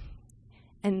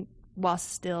 and while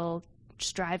still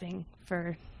striving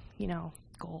for,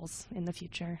 goals in the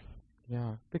future.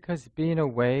 Yeah, because being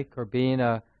awake or being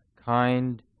a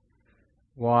kind,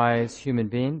 wise human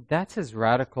being, that's as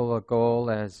radical a goal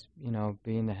as,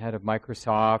 being the head of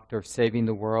Microsoft or saving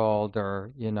the world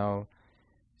or,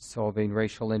 solving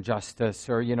racial injustice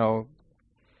or,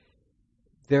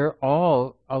 they're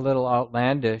all a little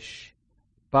outlandish,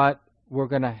 but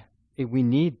we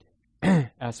need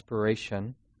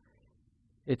aspiration.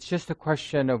 It's just a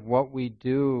question of what we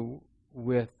do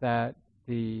with that,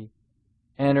 the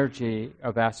energy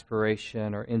of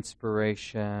aspiration or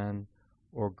inspiration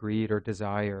or greed or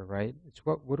desire, right? It's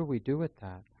what do we do with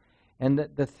that? And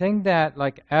the thing that,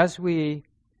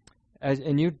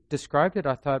 and you described it,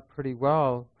 I thought, pretty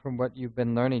well from what you've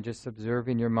been learning, just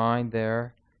observing your mind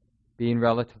there, being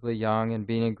relatively young and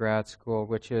being in grad school,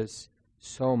 which is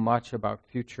so much about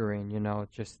futuring,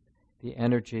 just the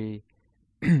energy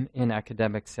in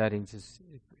academic settings it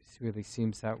really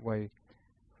seems that way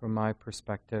from my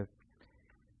perspective.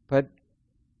 But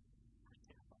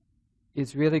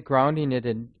it's really grounding it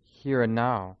in here and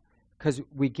now. Because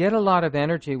we get a lot of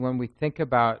energy when we think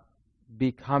about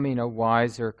becoming a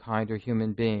wiser, kinder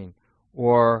human being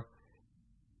or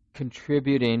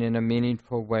contributing in a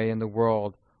meaningful way in the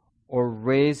world or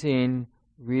raising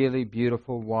really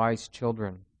beautiful, wise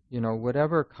children.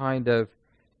 Whatever kind of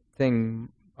thing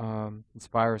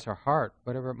inspires our heart,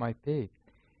 whatever it might be.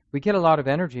 We get a lot of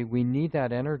energy. We need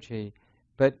that energy.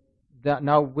 But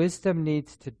now wisdom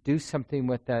needs to do something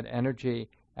with that energy.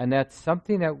 And that's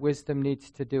something that wisdom needs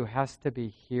to do has to be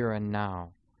here and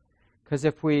now. Because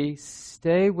if we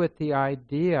stay with the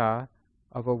idea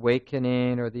of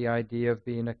awakening or the idea of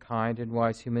being a kind and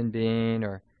wise human being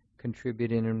or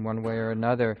contributing in one way or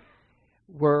another,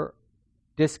 we're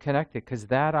disconnected because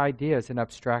that idea is an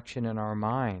abstraction in our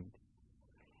mind.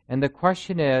 And the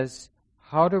question is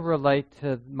how to relate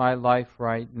to my life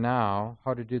right now,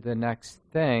 how to do the next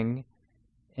thing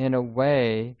in a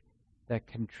way that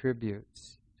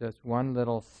contributes, just one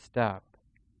little step.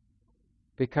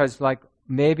 Because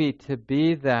maybe to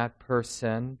be that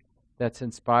person that's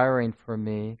inspiring for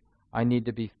me, I need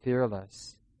to be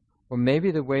fearless. Or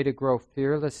maybe the way to grow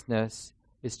fearlessness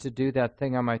is to do that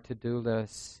thing on my to-do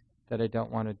list that I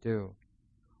don't want to do.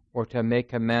 Or to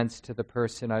make amends to the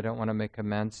person I don't want to make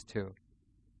amends to.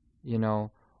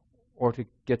 Or to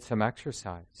get some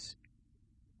exercise.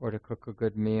 Or to cook a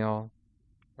good meal.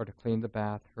 Or to clean the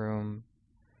bathroom.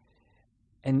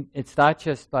 And it's not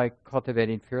just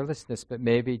cultivating fearlessness, but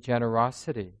maybe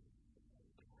generosity.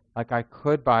 I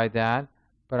could buy that,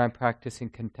 but I'm practicing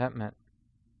contentment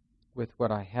with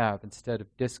what I have instead of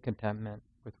discontentment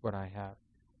with what I have.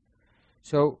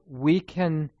 So we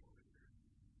can,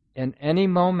 in any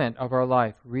moment of our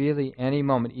life, really any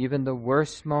moment, even the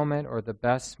worst moment or the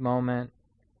best moment,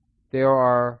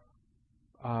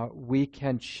 we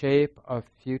can shape a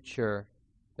future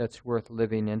that's worth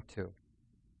living into.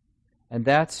 And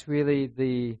that's really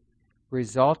the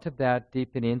result of that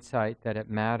deepened insight that it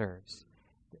matters.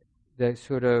 The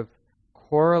sort of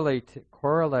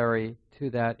corollary to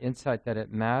that insight that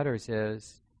it matters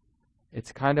is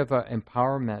it's kind of an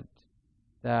empowerment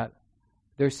that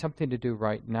there's something to do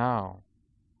right now.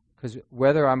 Because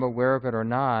whether I'm aware of it or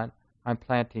not, I'm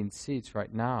planting seeds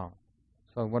right now.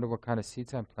 So I wonder what kind of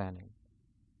seeds I'm planting.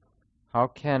 How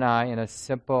can I, in a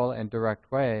simple and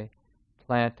direct way,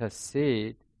 plant a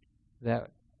seed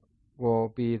that will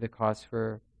be the cause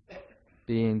for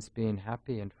beings being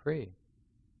happy and free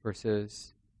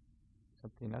versus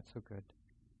something not so good?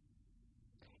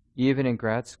 Even in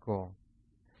grad school.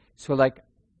 So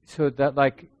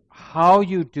how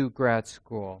you do grad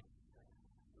school,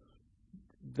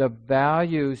 the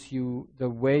values the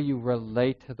way you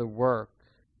relate to the work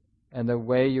and the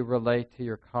way you relate to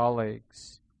your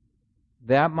colleagues,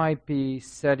 that might be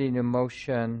setting in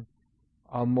motion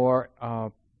a more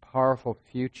powerful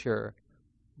future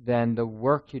than the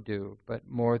work you do, but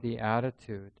more the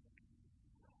attitude.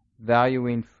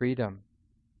 Valuing freedom,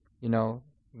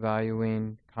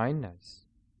 valuing kindness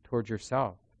towards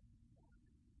yourself.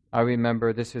 I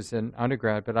remember, this was in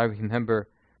undergrad, but I remember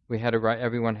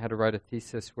everyone had to write a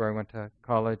thesis where I went to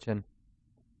college, and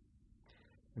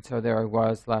so there I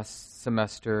was last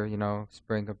semester,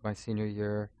 spring of my senior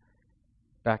year.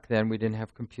 Back then we didn't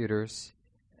have computers,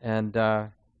 and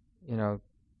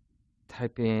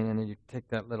typing, and then you take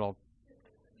that little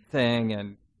thing,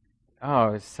 and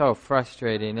it's so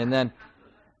frustrating. And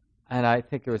I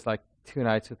think it was like 2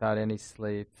 nights without any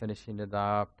sleep, finishing it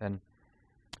up, and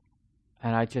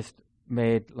I just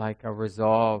made like a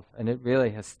resolve, and it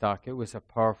really has stuck. It was a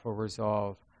powerful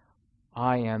resolve.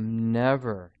 I am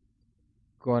never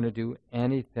going to do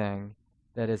anything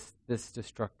that is this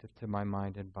destructive to my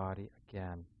mind and body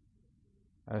again.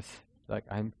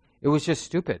 It was just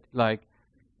stupid, and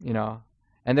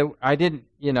I didn't,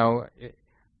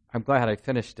 I'm glad I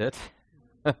finished it,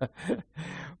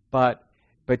 but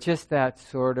just that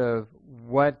sort of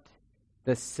what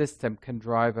the system can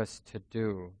drive us to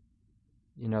do,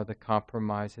 the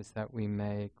compromises that we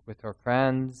make with our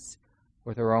friends,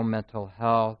 with our own mental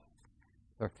health,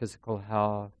 with our physical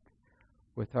health,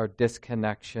 with our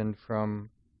disconnection from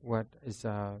what is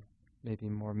maybe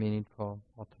more meaningful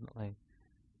ultimately.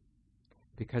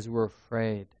 Because we're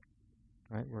afraid,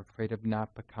 right? We're afraid of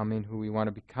not becoming who we want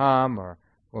to become, or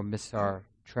we'll miss our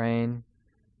train,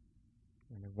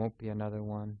 and there won't be another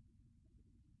one.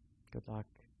 Good luck.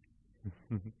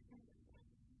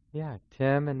 Yeah,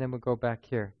 Tim, and then we'll go back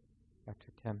here.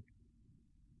 Dr. Tim.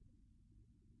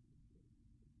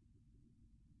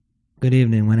 Good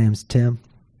evening. My name's Tim.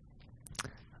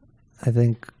 I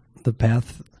think the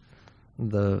path,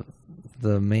 the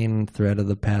main thread of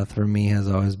the path for me has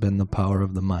always been the power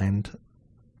of the mind,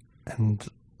 and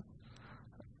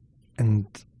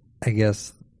I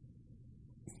guess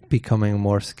becoming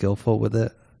more skillful with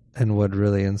it. And what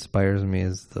really inspires me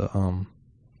is the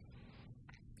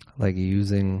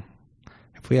using.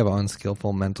 If we have an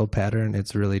unskillful mental pattern,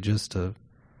 it's really just a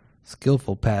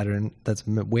skillful pattern that's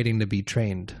waiting to be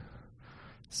trained.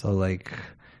 So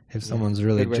if someone's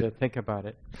really good way to think about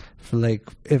it.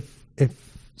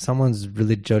 If someone's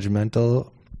really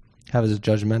judgmental, has a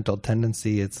judgmental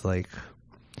tendency, it's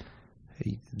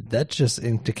that just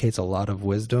indicates a lot of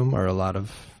wisdom or a lot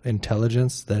of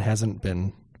intelligence that hasn't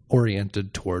been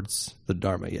oriented towards the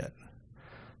Dharma yet.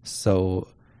 So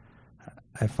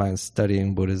I find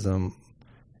studying Buddhism,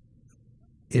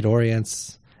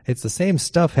 it's the same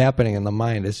stuff happening in the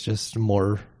mind, it's just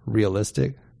more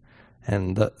realistic,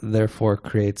 and therefore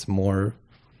creates more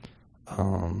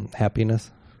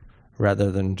happiness,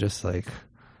 rather than just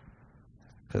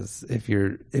because if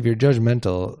you're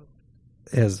judgmental,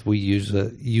 as we use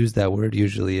that word,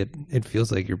 usually it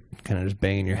feels like you're kind of just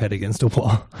banging your head against a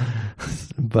wall.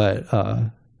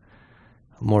 But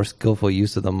more skillful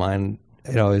use of the mind,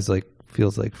 it always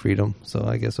feels like freedom. So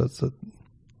I guess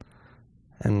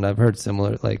and I've heard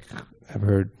similar, I've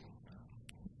heard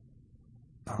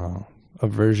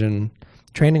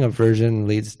training aversion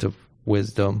leads to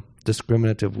wisdom,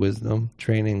 discriminative wisdom.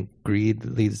 Training greed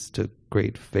leads to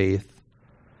great faith,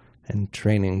 and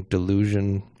training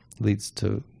delusion leads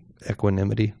to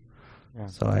equanimity. Yeah.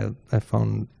 So I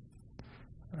found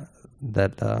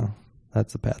that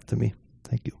that's the path to me.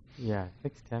 Thank you. Yeah,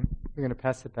 thanks, Tim. We're going to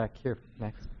pass it back here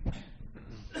next.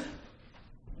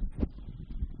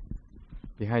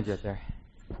 Behind you there.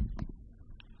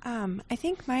 I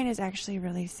think mine is actually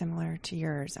really similar to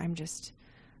yours. I'm just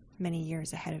many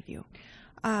years ahead of you.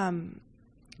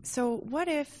 So what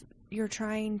if you're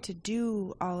trying to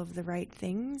do all of the right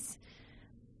things,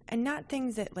 and not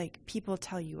things that people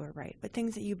tell you are right, but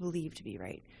things that you believe to be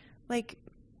right, like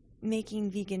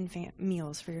making vegan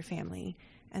meals for your family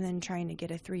and then trying to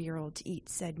get a 3-year-old to eat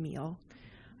said meal,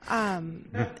 and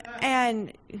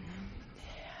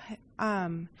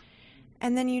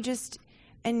then you just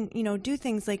do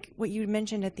things like what you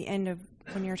mentioned at the end of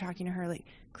when you were talking to her, like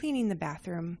cleaning the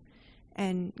bathroom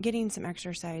and getting some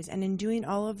exercise, and in doing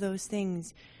all of those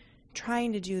things,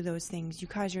 trying to do those things, you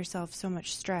cause yourself so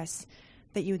much stress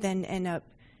that you then end up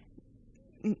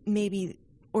maybe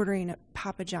ordering a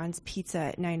Papa John's pizza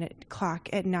at 9:00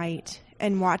 at night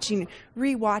and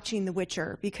rewatching The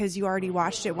Witcher because you already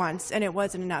watched it once and it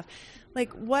wasn't enough.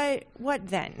 What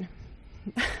then?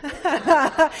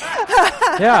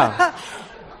 Yeah.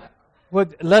 Well,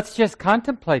 let's just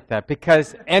contemplate that,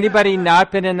 because anybody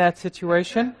not been in that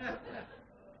situation?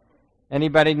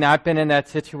 Anybody not been in that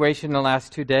situation in the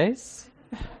last 2 days?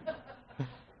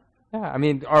 Yeah, I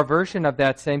mean, our version of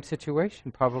that same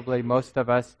situation, probably most of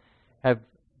us have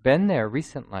been there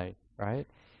recently, right?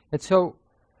 And so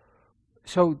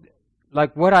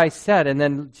like what I said, and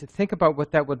then to think about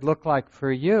what that would look like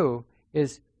for you,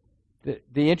 is the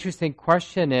interesting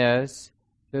question is,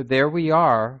 that there we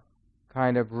are,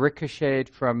 kind of ricocheted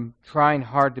from trying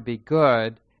hard to be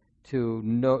good to,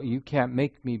 no, you can't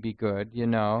make me be good,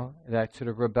 that sort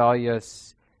of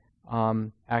rebellious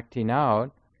acting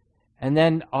out. And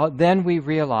then we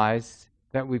realize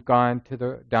that we've gone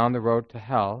down the road to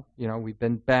hell. We've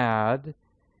been bad.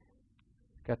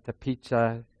 Got the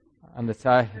pizza on the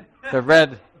side,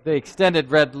 the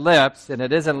extended red lips, and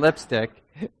it isn't lipstick,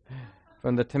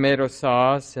 from the tomato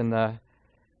sauce and the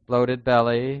bloated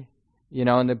belly,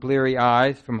 and the bleary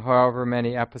eyes from however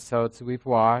many episodes we've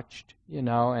watched,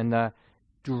 and the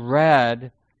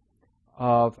dread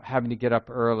of having to get up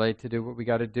early to do what we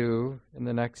got to do in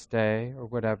the next day or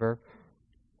whatever.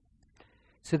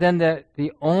 So then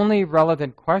the only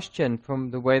relevant question from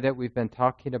the way that we've been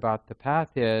talking about the path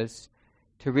is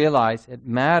to realize it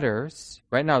matters.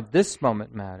 Right now, this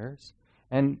moment matters.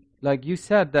 And like you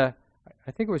said,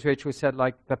 I think it was Rachel who said,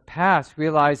 like the past,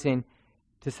 realizing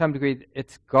to some degree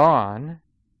it's gone,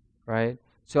 right?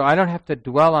 So I don't have to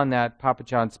dwell on that Papa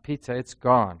John's pizza. It's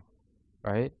gone,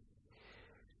 right?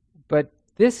 But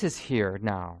this is here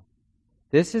now.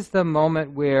 This is the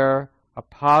moment where a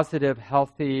positive,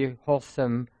 healthy,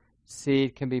 wholesome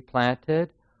seed can be planted,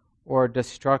 or a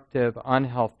destructive,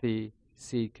 unhealthy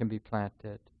seed can be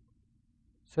planted.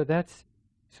 So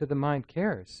the mind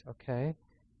cares, okay?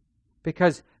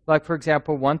 Because, like, for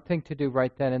example, one thing to do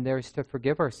right then and there is to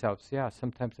forgive ourselves. Yeah,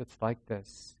 sometimes it's like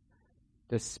this.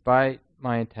 Despite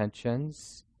my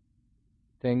intentions,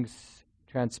 things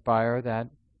transpire that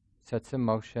sets in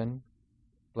motion,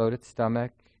 bloated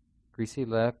stomach, greasy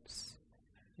lips,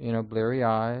 bleary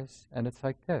eyes, and it's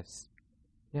like this.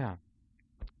 Yeah,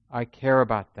 I care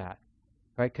about that,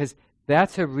 right? Because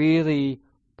that's a really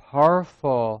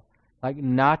powerful, like,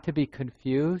 not to be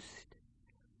confused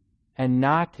and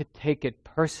not to take it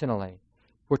personally.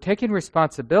 We're taking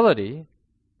responsibility.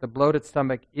 The bloated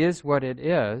stomach is what it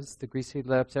is. The greasy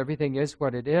lips, everything is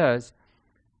what it is.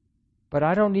 But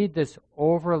I don't need this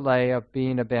overlay of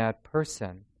being a bad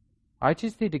person. I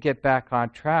just need to get back on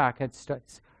track and start,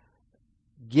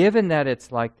 given that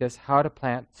it's like this, how to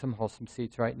plant some wholesome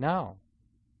seeds right now.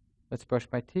 Let's brush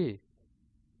my teeth.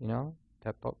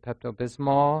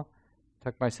 Pepto-Bismol,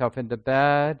 tuck myself into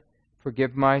bed,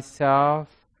 forgive myself,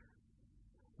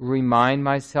 remind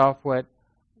myself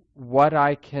what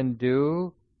I can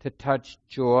do to touch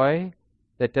joy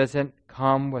that doesn't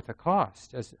come with a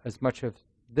cost, as much of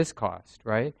this cost,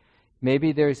 right?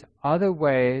 Maybe there's other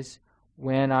ways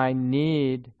when I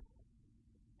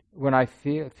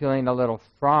feeling a little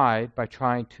fried by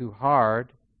trying too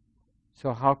hard.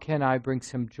 So how can I bring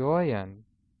some joy in,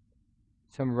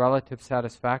 some relative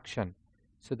satisfaction,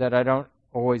 so that I don't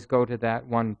always go to that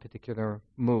one particular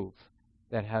move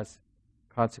that has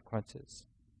consequences?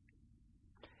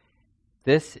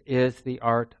 This is the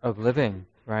art of living,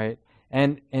 right?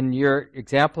 And your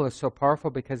example is so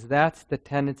powerful because that's the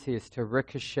tendency, is to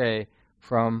ricochet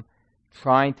from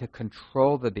trying to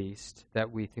control the beast that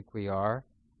we think we are,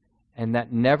 and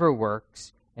that never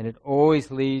works, and it always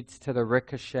leads to the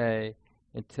ricochet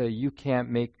into you can't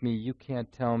make me, you can't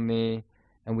tell me,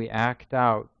 and we act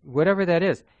out, whatever that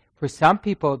is. For some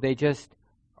people, they just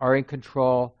are in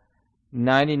control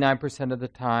 99% of the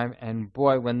time, and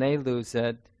boy, when they lose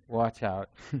it, watch out.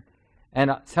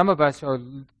 And some of us are,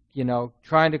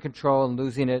 trying to control and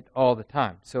losing it all the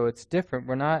time. So it's different.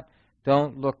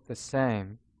 Don't look the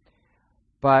same.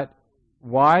 But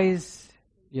wise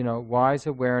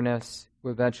awareness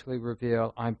will eventually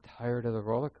reveal, I'm tired of the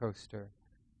roller coaster,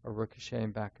 or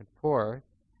ricocheting back and forth.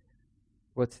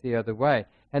 What's the other way?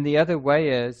 And the other way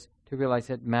is to realize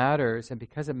it matters, and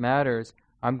because it matters,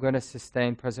 I'm going to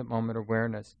sustain present moment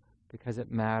awareness because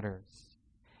it matters.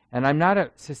 And I'm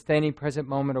not sustaining present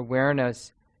moment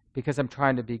awareness because I'm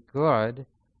trying to be good.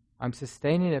 I'm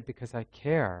sustaining it because I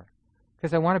care,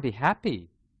 because I want to be happy.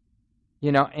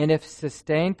 And if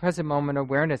sustained present moment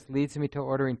awareness leads me to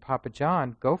ordering Papa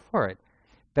John, go for it.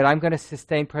 But I'm going to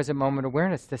sustain present moment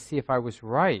awareness to see if I was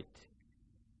right,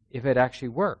 if it actually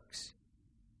works.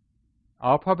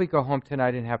 I'll probably go home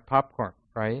tonight and have popcorn,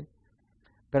 right?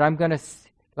 But I'm going to,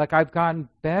 I've gotten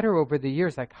better over the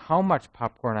years, how much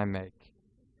popcorn I make.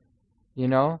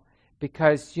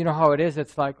 Because you know how it is,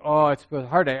 it's it's really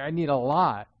hard, I need a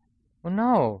lot. Well,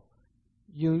 no.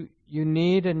 You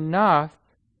need enough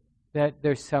that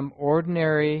there's some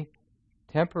ordinary,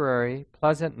 temporary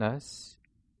pleasantness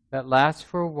that lasts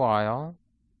for a while,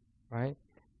 right?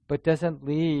 But doesn't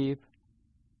leave,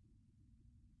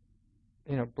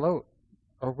 bloat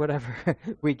or whatever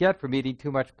we get from eating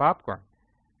too much popcorn.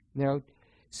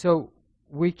 So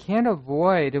we can't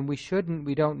avoid, and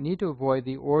we don't need to avoid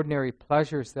the ordinary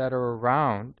pleasures that are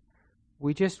around.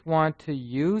 We just want to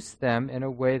use them in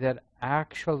a way that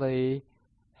actually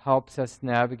helps us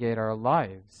navigate our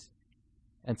lives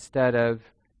instead of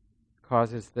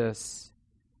causes this,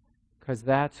 because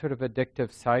that sort of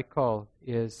addictive cycle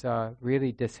is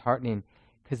really disheartening,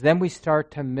 Because then we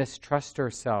start to mistrust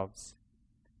ourselves.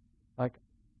 Like,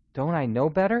 don't I know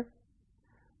better?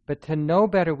 But to know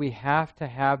better, we have to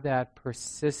have that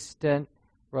persistent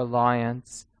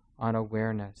reliance on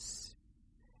awareness.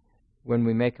 When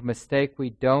we make a mistake, we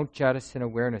don't jettison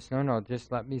awareness. No,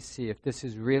 just let me see. If this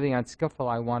is really unskillful,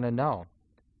 I want to know.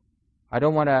 I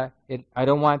don't want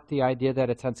the idea that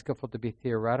it's unskillful to be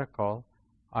theoretical.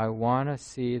 I want to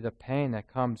see the pain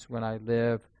that comes when I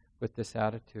live with this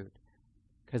attitude.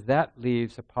 Because that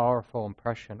leaves a powerful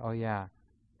impression. Oh yeah,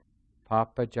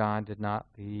 Papa John did not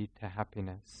lead to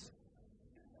happiness.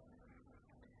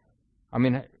 I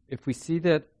mean, if we see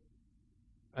that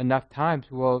enough times,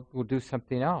 we'll do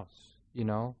something else,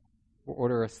 We'll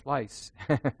order a slice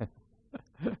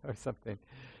or something.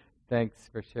 Thanks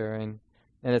for sharing.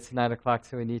 And it's 9 o'clock,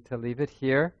 so we need to leave it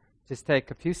here. Just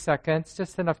take a few seconds,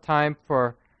 just enough time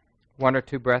for 1 or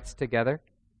 2 breaths together.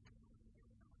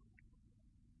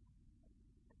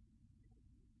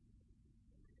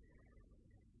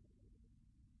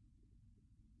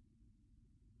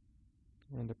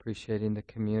 And appreciating the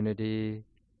community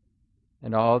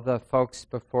and all the folks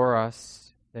before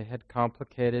us. They had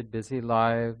complicated, busy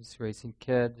lives, raising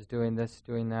kids, doing this,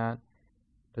 doing that.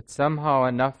 But somehow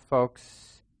enough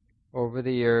folks over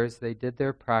the years, they did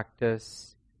their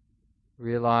practice,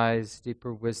 realized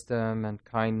deeper wisdom and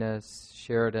kindness,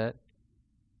 shared it,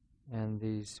 and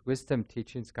these wisdom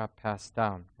teachings got passed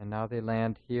down. And now they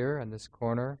land here in this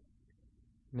corner,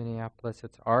 Minneapolis.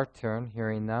 It's our turn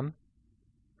hearing them.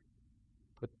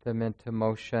 Put them into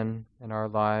motion in our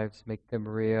lives, make them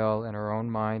real in our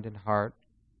own mind and heart,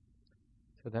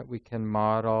 so that we can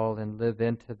model and live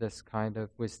into this kind of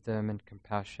wisdom and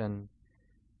compassion,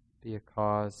 be a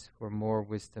cause for more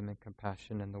wisdom and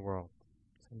compassion in the world.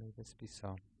 So may this be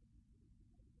so.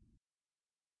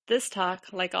 This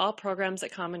talk, like all programs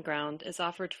at Common Ground, is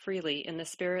offered freely in the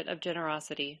spirit of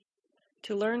generosity.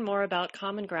 To learn more about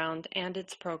Common Ground and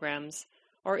its programs,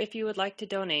 or if you would like to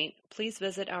donate, please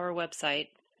visit our website,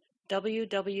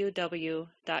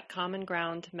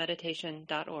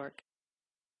 www.commongroundmeditation.org.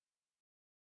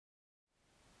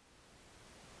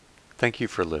 Thank you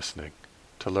for listening.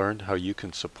 To learn how you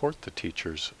can support the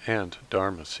teachers and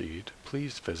Dharma Seed,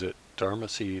 please visit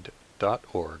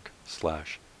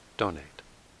dharmaseed.org/donate.